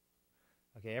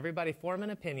 Okay, everybody form an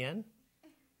opinion.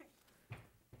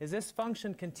 Is this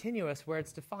function continuous where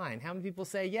it's defined? How many people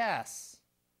say yes?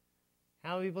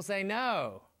 How many people say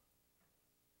no?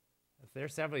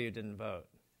 There's several of you who didn't vote.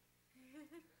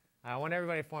 I want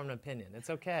everybody to form an opinion. It's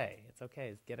okay. It's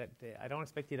okay. Get it. I don't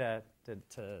expect you to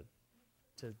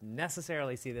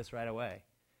necessarily see this right away.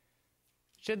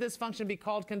 Should this function be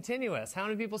called continuous? How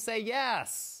many people say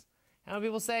yes? How many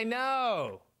people say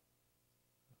no?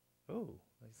 Ooh,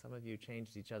 some of you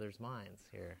changed each other's minds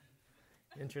here.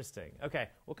 Interesting. Okay,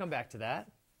 we'll come back to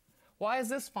that. Why is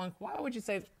this function? Why would you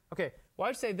say? Okay, why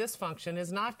would you say this function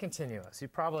is not continuous? You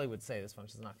probably would say this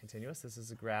function is not continuous. This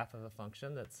is a graph of a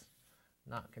function that's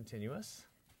not continuous.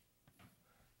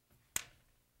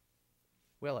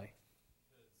 Willie.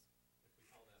 Because if we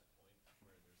call that point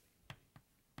where there's a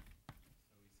complete,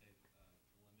 so we say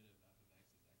the limit of f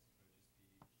of x as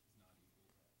x approaches p is not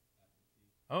equal to f of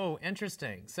p. Oh,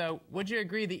 interesting. So would you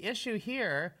agree the issue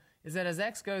here is that as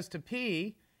x goes to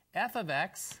p, f of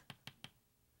x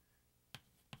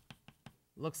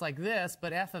looks like this,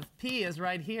 but f of p is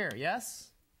right here,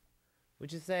 yes?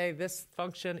 Would you say this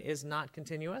function is not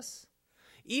continuous?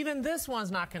 Even this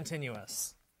one's not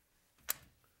continuous.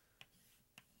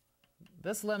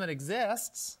 This limit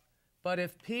exists, but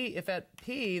if at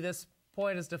p this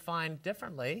point is defined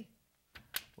differently,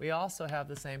 we also have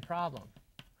the same problem.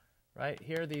 Right?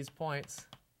 Here these points,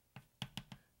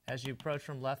 as you approach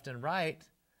from left and right,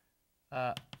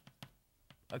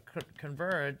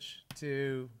 converge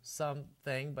to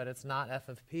something, but it's not f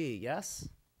of p, yes?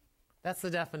 That's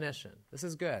the definition. This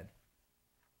is good.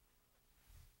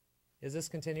 Is this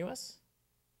continuous?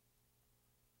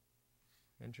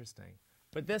 Interesting.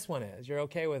 But this one is. You're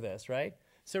okay with this, right?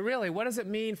 So really, what does it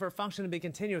mean for a function to be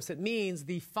continuous? It means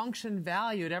the function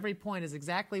value at every point is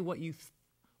exactly what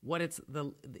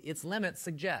its limits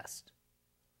suggest.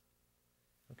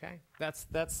 Okay? That's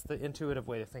the intuitive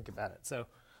way to think about it. So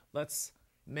let's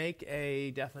make a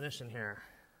definition here.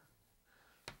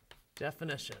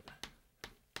 Definition.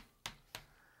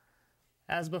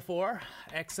 As before,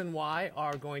 x and y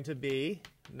are going to be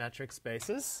metric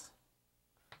spaces.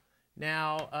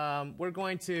 Now, we're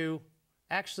going to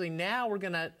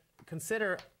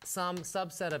consider some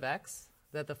subset of x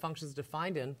that the function is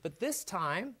defined in. But this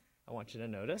time, I want you to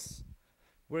notice,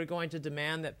 we're going to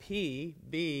demand that p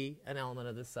be an element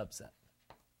of this subset.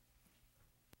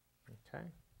 Okay?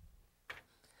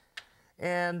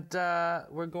 And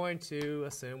we're going to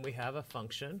assume we have a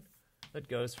function that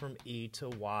goes from e to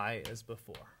y as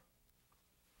before.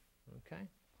 Okay?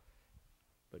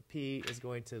 But p is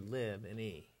going to live in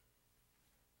e.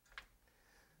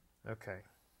 Okay.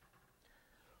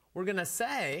 We're going to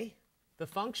say the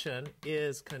function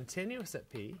is continuous at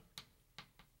p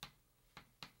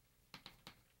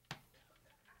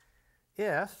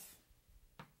if,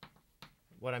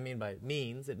 what I mean by it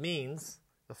means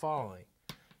the following.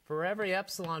 For every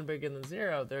epsilon bigger than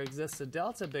 0, there exists a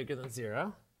delta bigger than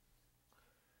 0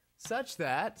 such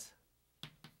that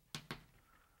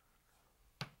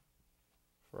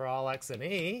for all x and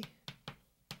e,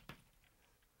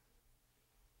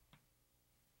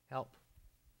 help.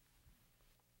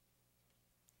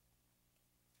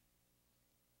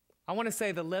 I want to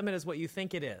say the limit is what you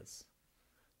think it is.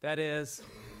 That is,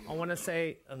 I want to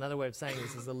say, another way of saying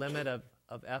this is the limit of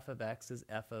f of x is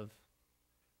f of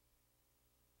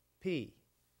p.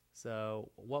 So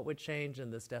what would change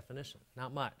in this definition?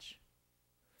 Not much.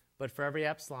 But for every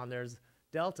epsilon, there's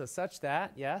delta such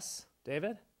that, yes,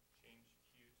 David? Change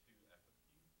q to f of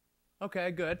p.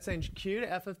 Okay, good. Change q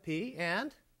to f of p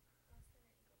and?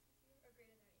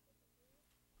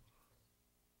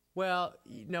 Well,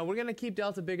 no, we're going to keep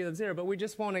delta bigger than 0, but we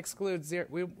just won't exclude 0.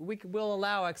 We will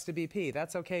allow x to be p.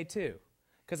 That's okay, too.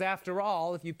 Because after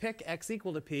all, if you pick x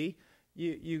equal to p,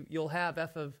 you'll have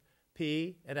f of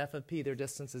p and f of p, their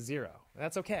distance is 0.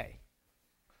 That's okay.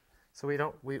 So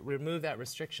we remove that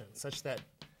restriction such that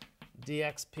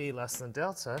dxp less than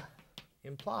delta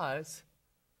implies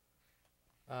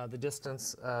the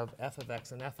distance of f of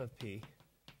x and f of p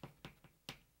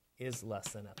is less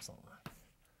than epsilon.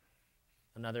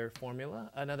 Another formula,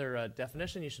 another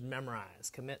definition you should memorize,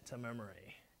 commit to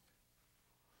memory.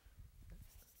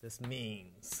 This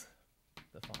means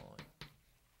the following.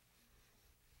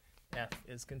 F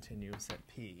is continuous at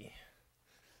P.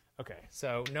 Okay,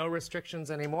 so no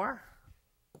restrictions anymore.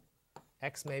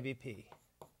 X may be P.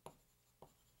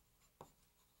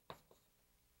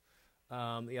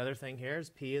 The other thing here is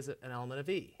P is an element of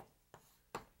E.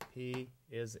 P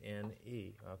is in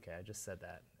E. Okay, I just said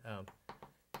that.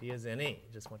 P is in E.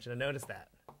 Just want you to notice that.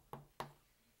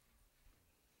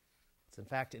 It's in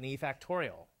fact an E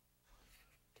factorial.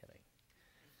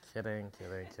 Kidding.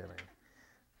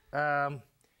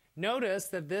 Notice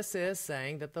that this is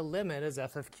saying that the limit is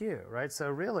f of q, right? So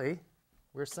really,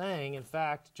 we're saying, in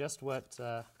fact, just what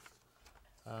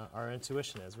our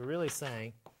intuition is. We're really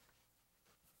saying,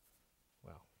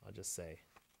 well, I'll just say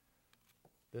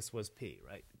this was p,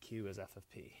 right? Q is f of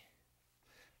p.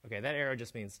 Okay, that arrow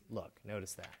just means look.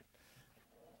 Notice that.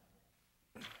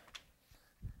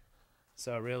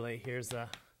 So really, here's the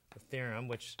theorem,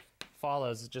 which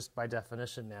follows just by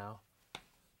definition now.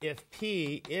 If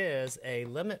P is a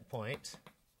limit point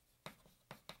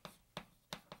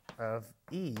of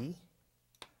E,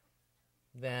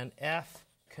 then F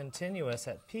continuous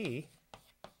at P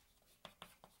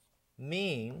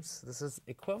means, this is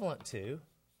equivalent to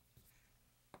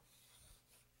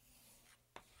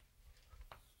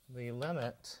the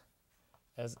limit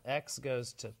as x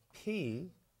goes to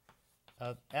P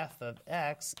of f of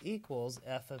x equals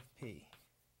f of P.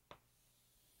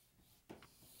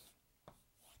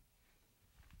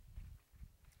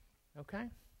 Okay?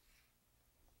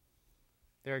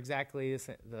 They're exactly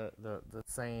the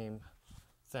same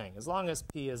thing, as long as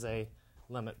P is a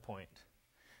limit point.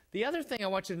 The other thing I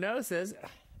want you to notice is,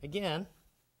 again,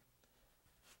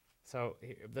 so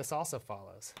this also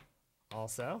follows.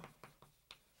 Also,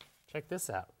 check this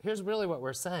out. Here's really what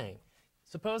we're saying.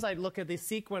 Suppose I look at the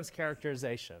sequence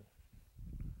characterization.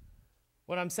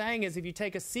 What I'm saying is if you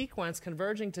take a sequence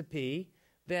converging to P,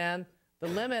 then the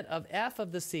limit of f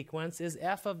of the sequence is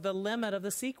f of the limit of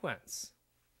the sequence.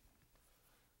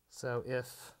 So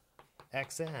if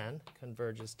xn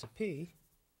converges to P,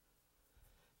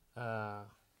 if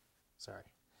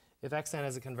xn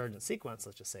is a convergent sequence,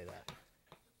 let's just say that.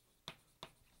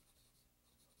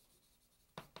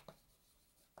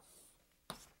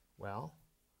 Well,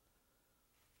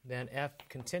 then f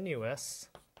continuous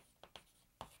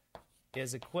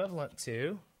is equivalent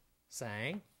to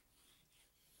saying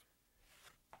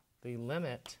the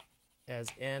limit as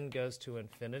n goes to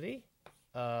infinity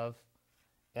of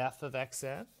f of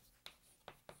xn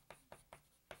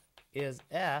is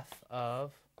f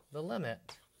of the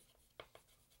limit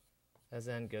as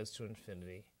n goes to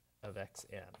infinity of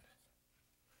xn.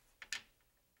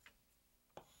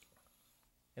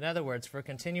 In other words, for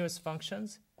continuous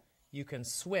functions, you can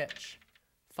switch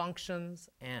functions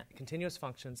and continuous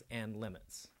functions and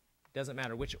limits. It doesn't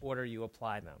matter which order you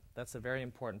apply them. That's a very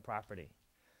important property.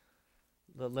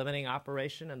 The limiting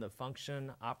operation and the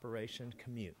function operation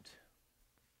commute.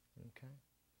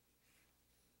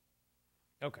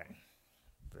 Okay,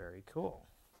 very cool.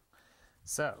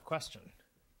 So, question.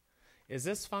 Is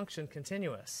this function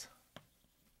continuous?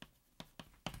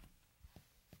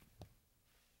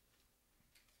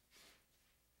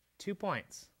 Two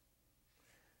points.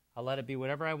 I'll let it be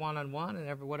whatever I want on one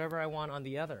and whatever I want on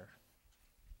the other.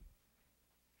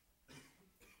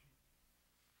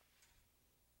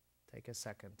 Take a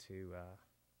second to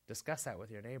discuss that with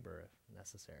your neighbor if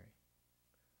necessary.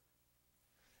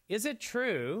 Is it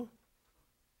true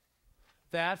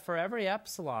that for every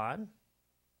epsilon,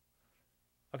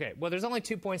 okay, well, there's only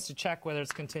 2 points to check whether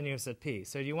it's continuous at P.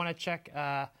 So do you want to check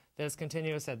that it's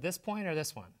continuous at this point or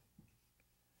this one?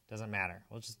 Doesn't matter.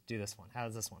 We'll just do this one. How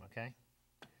does this one, okay?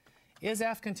 Is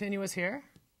F continuous here?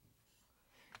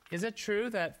 Is it true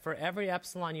that for every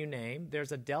epsilon you name,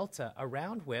 there's a delta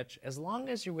around which, as long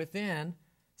as you're within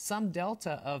some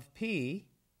delta of P,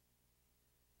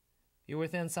 you're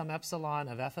within some epsilon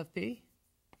of F of P?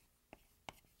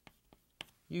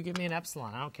 You give me an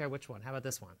epsilon. I don't care which one. How about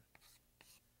this one?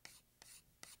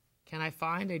 Can I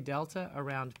find a delta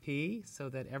around P so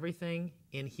that everything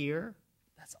in here,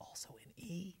 that's also in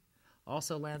E,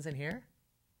 also lands in here?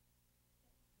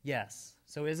 Yes.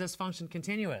 So is this function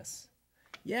continuous?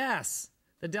 Yes.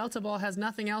 The delta ball has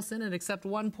nothing else in it except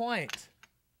 1 point.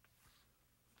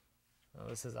 Oh,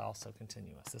 this is also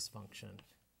continuous. This function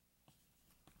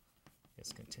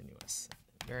is continuous.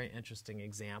 Very interesting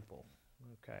example.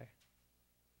 Okay.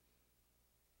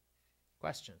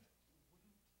 Question?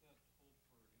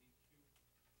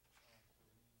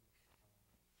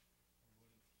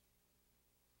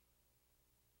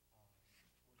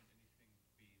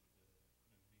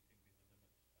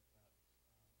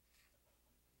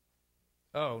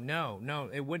 Oh, no,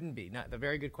 it wouldn't be. Not a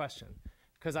very good question.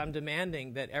 Because I'm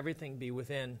demanding that everything be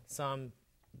within some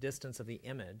distance of the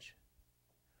image,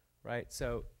 right?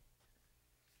 So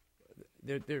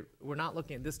we're not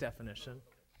looking at this definition.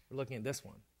 We're looking at this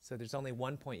one. So there's only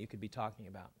 1 point you could be talking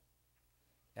about,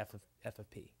 f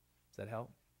of p. Does that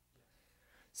help?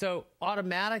 So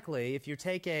automatically, if you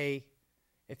take a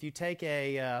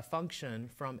function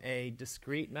from a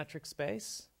discrete metric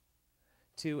space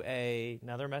to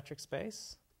another metric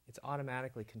space, it's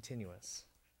automatically continuous.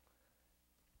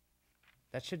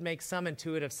 That should make some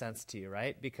intuitive sense to you,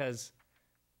 right? Because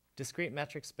discrete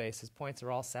metric spaces, points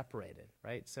are all separated,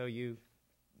 right? So you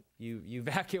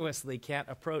vacuously can't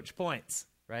approach points,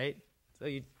 right?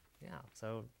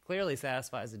 So clearly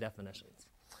satisfies the definitions.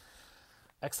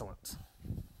 Excellent.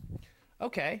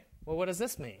 Okay, well, what does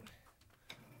this mean?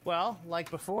 Well,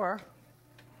 like before,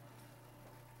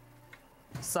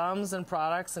 sums and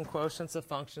products and quotients of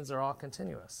functions are all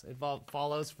continuous. It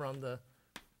follows from the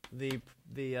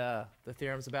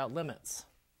theorems about limits.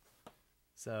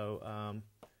 So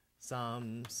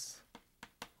sums,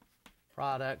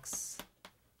 products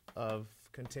of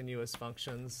continuous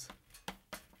functions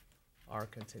are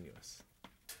continuous.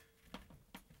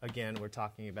 Again, we're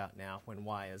talking about now when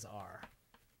y is r.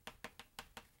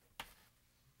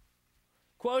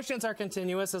 Quotients are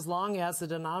continuous as long as the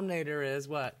denominator is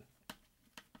what?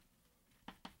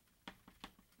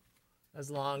 As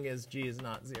long as g is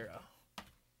not 0.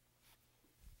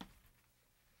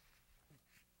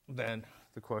 Then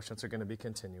the quotients are going to be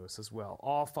continuous as well.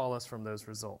 All follows from those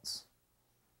results.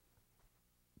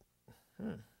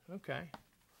 Okay.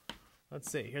 Let's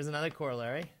see. Here's another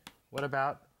corollary. What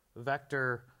about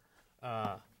vector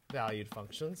valued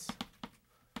functions?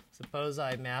 Suppose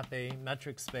I map a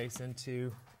metric space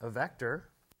into a vector,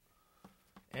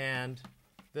 and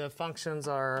the functions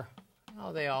are,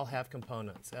 oh, they all have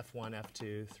components, f1,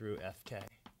 f2 through fk,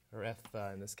 or f,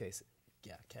 in this case,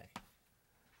 yeah, k.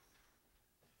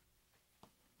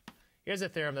 Here's a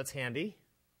theorem that's handy.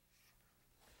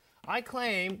 I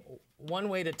claim one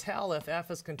way to tell if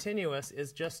f is continuous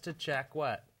is just to check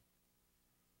what?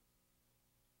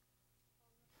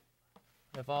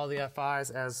 If all the fi's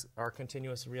are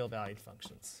continuous real valued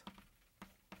functions.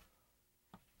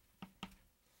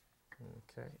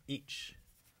 Okay, each.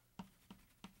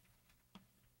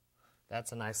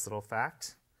 That's a nice little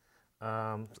fact.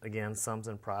 Again, sums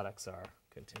and products are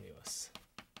continuous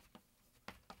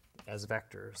as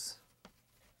vectors.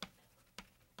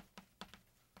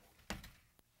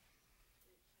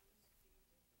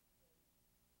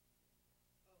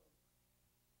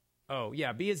 Oh,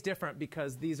 yeah, B is different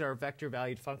because these are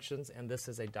vector-valued functions, and this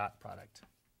is a dot product.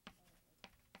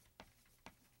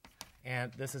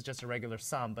 And this is just a regular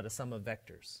sum, but a sum of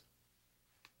vectors.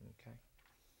 Okay.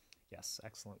 Yes,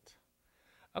 excellent.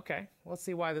 Okay, let's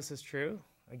see why this is true.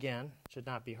 Again, should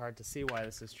not be hard to see why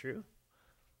this is true.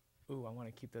 Ooh, I want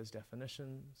to keep those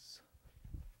definitions.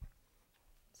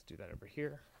 Let's do that over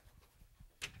here.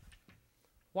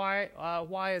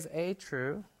 Why is A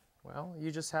true? Well,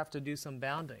 you just have to do some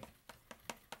bounding.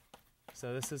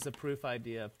 So this is the proof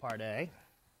idea of part A.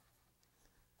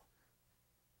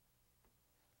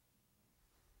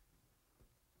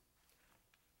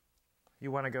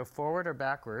 You want to go forward or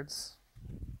backwards?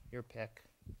 Your pick.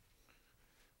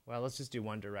 Well, let's just do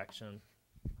one direction.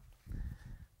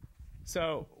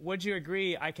 So would you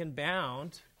agree I can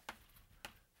bound?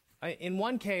 In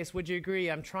one case, would you agree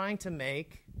I'm trying to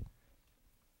make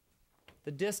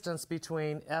the distance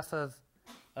between f of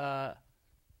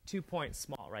 2 points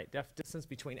small, right? Distance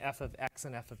between f of x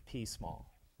and f of p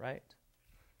small, right?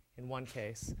 In one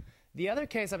case. The other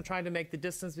case, I'm trying to make the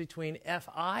distance between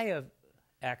fi of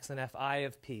x and fi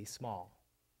of p small.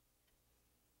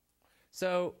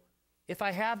 So if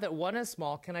I have that one is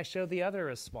small, can I show the other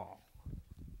is small?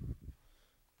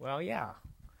 Well, yeah.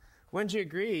 Wouldn't you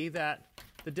agree that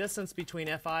the distance between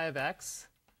fi of x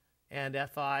and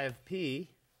fi of p,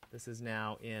 this is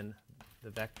now in the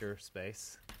vector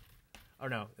space, or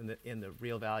no, in the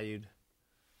real valued,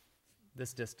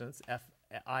 this distance,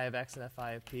 I of x and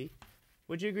fi of p,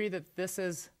 would you agree that this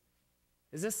is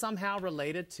this somehow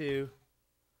related to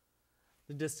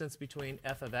the distance between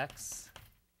f of x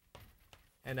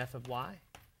and f of y?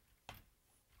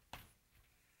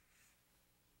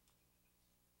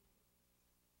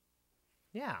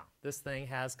 Yeah, this thing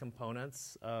has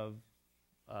components of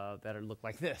that look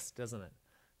like this, doesn't it?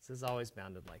 This is always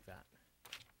bounded like that.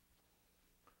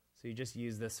 So you just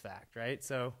use this fact, right?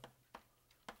 So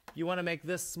you want to make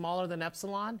this smaller than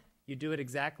epsilon, you do it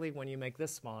exactly when you make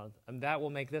this smaller, and that will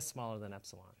make this smaller than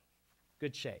epsilon.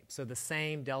 Good shape. So the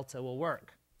same delta will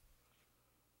work.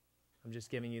 I'm just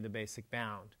giving you the basic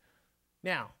bound.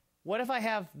 Now, what if I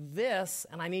have this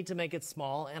and I need to make it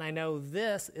small, and I know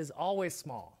this is always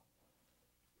small?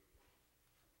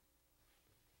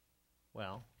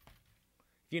 Well,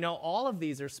 if you know all of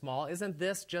these are small, isn't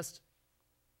this just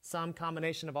some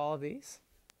combination of all of these?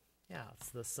 Yeah, it's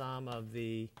the sum of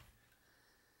the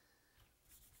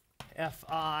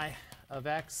fi of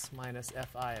x minus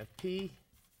fi of p.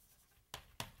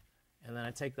 And then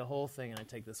I take the whole thing and I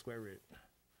take the square root.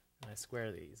 And I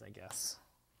square these, I guess.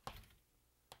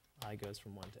 I goes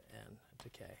from 1 to n to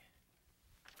k.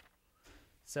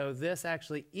 So this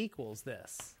actually equals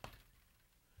this.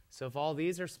 So if all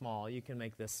these are small, you can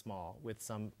make this small with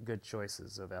some good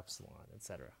choices of epsilon,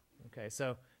 etc. Okay,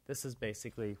 so this is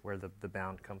basically where the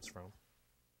bound comes from.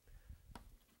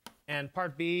 And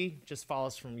part B just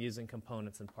follows from using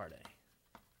components in part A.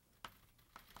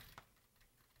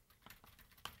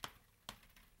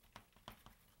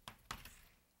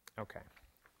 Okay.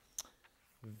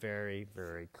 Very,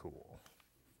 very cool.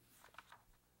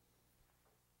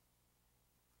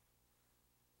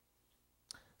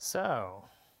 So,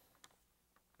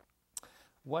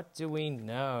 what do we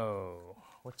know?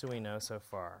 What do we know so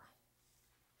far?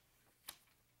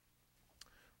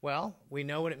 Well, we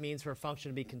know what it means for a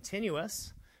function to be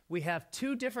continuous. We have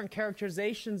two different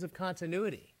characterizations of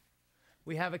continuity.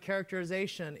 We have a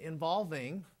characterization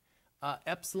involving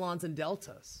epsilons and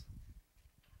deltas.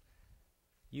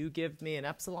 You give me an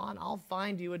epsilon, I'll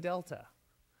find you a delta.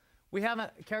 We have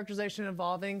a characterization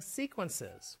involving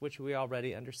sequences, which we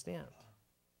already understand.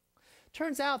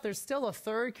 Turns out there's still a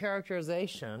third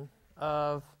characterization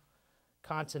of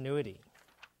continuity.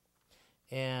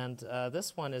 And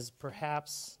this one is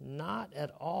perhaps not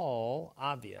at all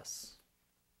obvious.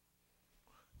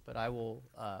 But I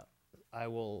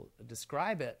will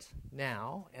describe it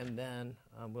now, and then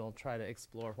we'll try to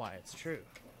explore why it's true.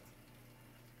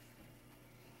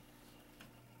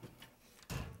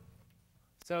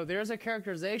 So there's a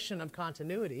characterization of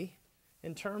continuity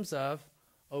in terms of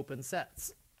open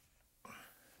sets.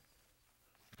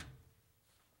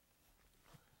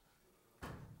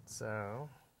 So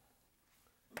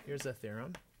here's a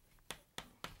theorem.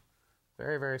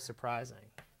 Very, very surprising.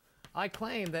 I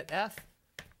claim that f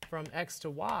from x to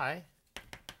y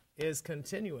is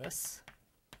continuous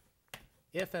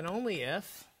if and only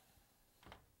if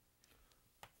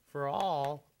for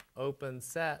all open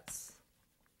sets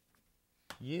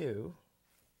u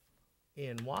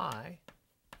in y,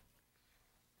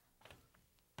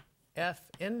 f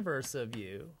inverse of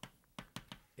u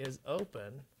is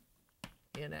open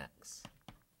in x.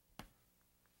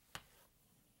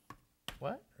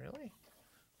 What? Really?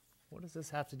 What does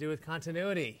this have to do with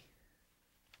continuity?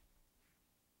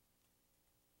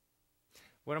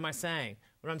 What am I saying?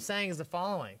 What I'm saying is the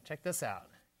following. Check this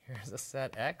out. Here's a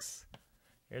set x.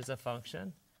 Here's a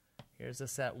function. Here's a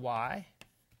set y.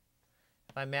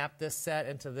 If I map this set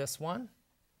into this one,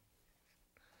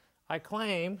 I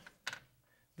claim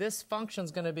this function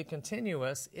is going to be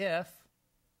continuous if,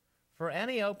 for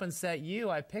any open set u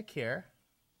I pick here,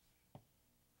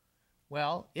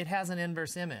 well, it has an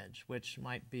inverse image, which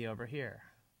might be over here.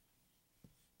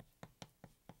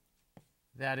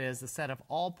 That is the set of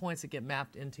all points that get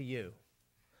mapped into u.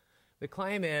 The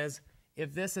claim is,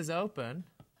 if this is open,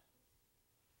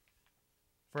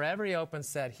 for every open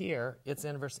set here, its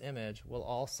inverse image will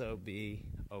also be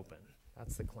open.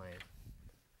 That's the claim,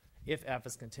 if f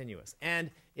is continuous.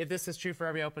 And if this is true for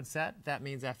every open set, that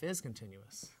means f is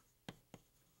continuous.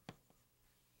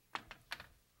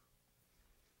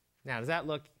 Now, does that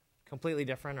look completely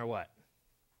different or what?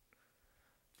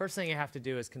 First thing you have to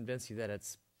do is convince you that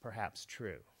it's perhaps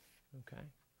true. Okay?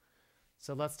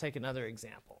 So let's take another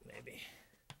example, maybe.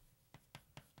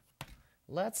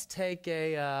 Let's take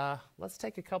a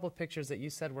couple of pictures that you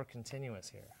said were continuous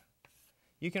here.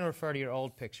 You can refer to your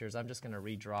old pictures. I'm just going to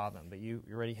redraw them, but you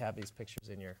already have these pictures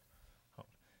in your home.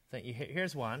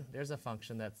 Here's one. There's a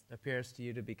function that appears to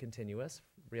you to be continuous,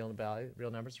 real value,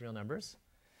 real numbers.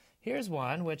 Here's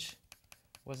one which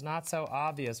was not so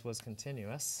obvious was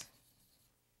continuous.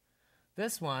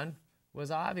 This one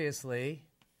was obviously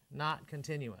not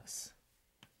continuous.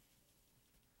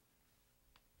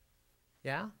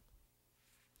 Yeah?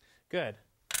 Good.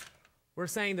 We're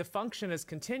saying the function is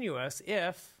continuous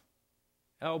if,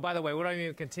 oh, by the way, what do I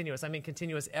mean continuous? I mean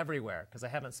continuous everywhere, because I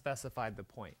haven't specified the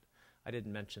point. I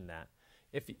didn't mention that.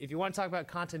 If you want to talk about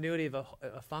continuity of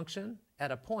a function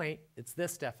at a point, it's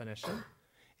this definition.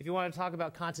 If you want to talk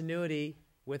about continuity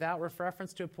without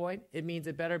reference to a point, it means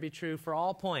it better be true for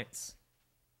all points.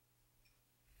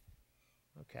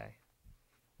 Okay.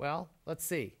 Well, let's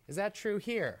see. Is that true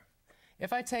here?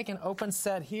 If I take an open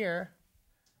set here,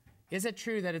 is it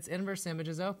true that its inverse image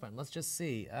is open? Let's just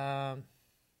see. Let's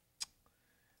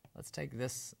take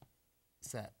this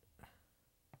set.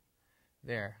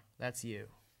 There, that's U.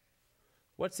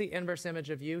 What's the inverse image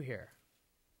of U here?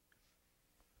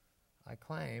 I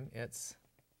claim it's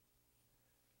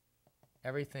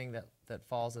everything that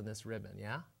falls in this ribbon,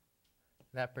 yeah?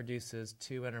 That produces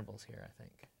two intervals here, I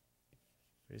think.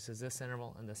 Produces this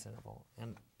interval and this interval.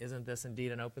 And isn't this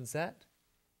indeed an open set?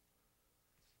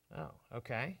 Oh,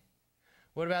 okay.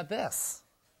 What about this?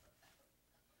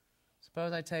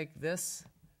 Suppose I take this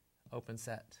open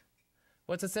set.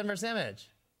 What's its inverse image?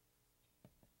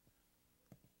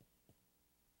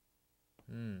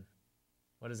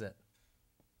 What is it?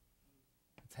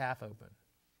 It's half open.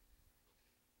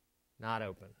 Not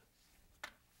open.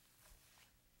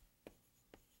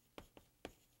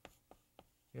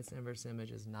 Its inverse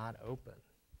image is not open.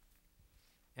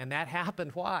 And that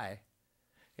happened why?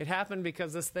 It happened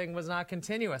because this thing was not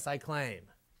continuous, I claim.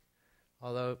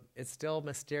 Although it's still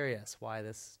mysterious why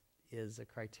this is a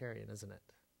criterion, isn't it?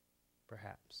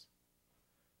 Perhaps.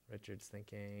 Richard's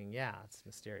thinking, yeah, it's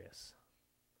mysterious.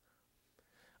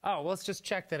 Oh, well, let's just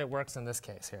check that it works in this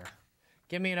case here.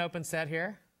 Give me an open set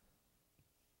here.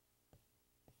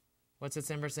 What's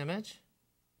its inverse image?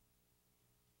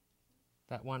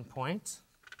 That one point.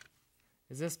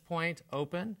 Is this point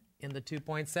open in the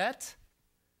two-point set?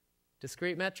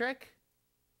 Discrete metric?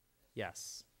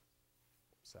 Yes.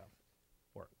 So,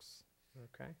 works.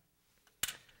 Okay.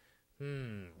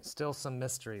 Still some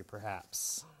mystery,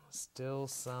 perhaps. Still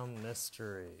some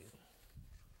mystery.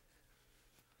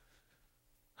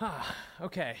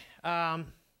 Okay.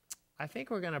 I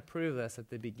think we're going to prove this at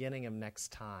the beginning of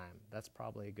next time. That's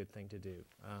probably a good thing to do.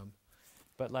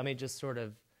 But let me just sort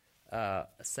of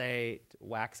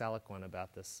wax eloquent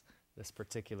about this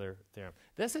particular theorem.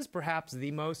 This is perhaps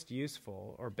the most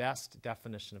useful or best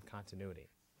definition of continuity.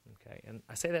 Okay, and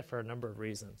I say that for a number of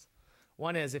reasons.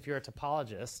 One is if you're a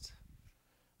topologist,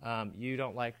 you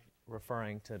don't like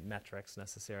referring to metrics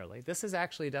necessarily. This is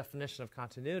actually a definition of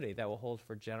continuity that will hold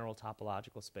for general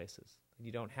topological spaces.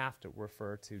 You don't have to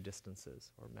refer to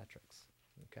distances or metrics.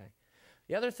 Okay.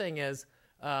 The other thing is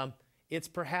it's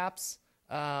perhaps,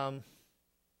 well,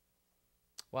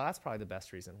 that's probably the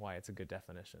best reason why it's a good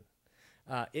definition.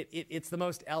 It's the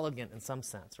most elegant in some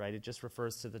sense, right? It just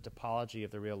refers to the topology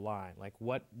of the real line. Like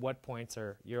what points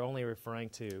are, you're only referring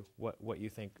to what you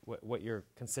think, what you're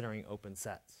considering open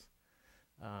sets.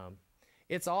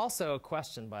 It's also a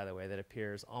question, by the way, that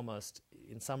appears almost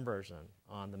in some version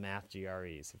on the math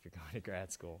GREs if you're going to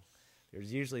grad school.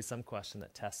 There's usually some question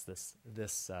that tests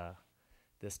this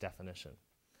definition,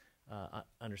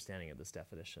 understanding of this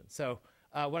definition. So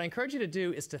what I encourage you to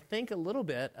do is to think a little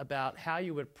bit about how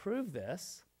you would prove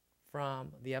this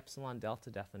from the epsilon delta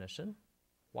definition,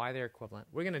 why they're equivalent.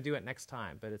 We're going to do it next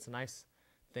time, but it's a nice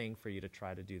thing for you to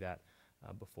try to do that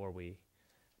before we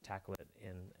tackle it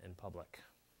in public.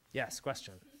 Yes,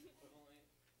 question? Equivalently,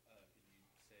 could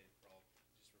you say for all,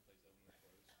 just replace open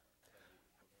with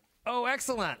closed? Oh,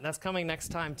 excellent. That's coming next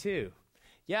time, too.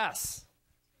 Yes.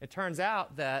 It turns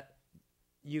out that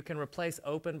you can replace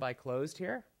open by closed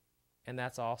here, and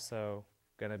that's also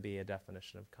going to be a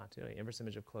definition of continuity. Inverse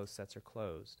image of closed sets are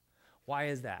closed. Why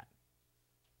is that?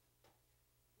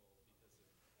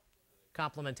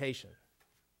 Complementation.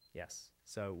 Yes.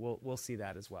 So we'll see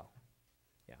that as well.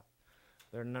 Yeah.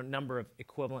 There are a number of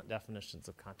equivalent definitions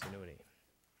of continuity.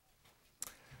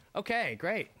 Okay,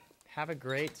 great. Have a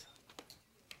great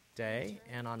day,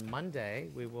 and on Monday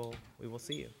we will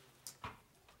see you.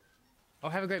 Oh,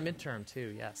 have a great midterm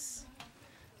too. Yes.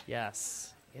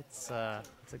 Yes. It's a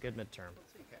good midterm.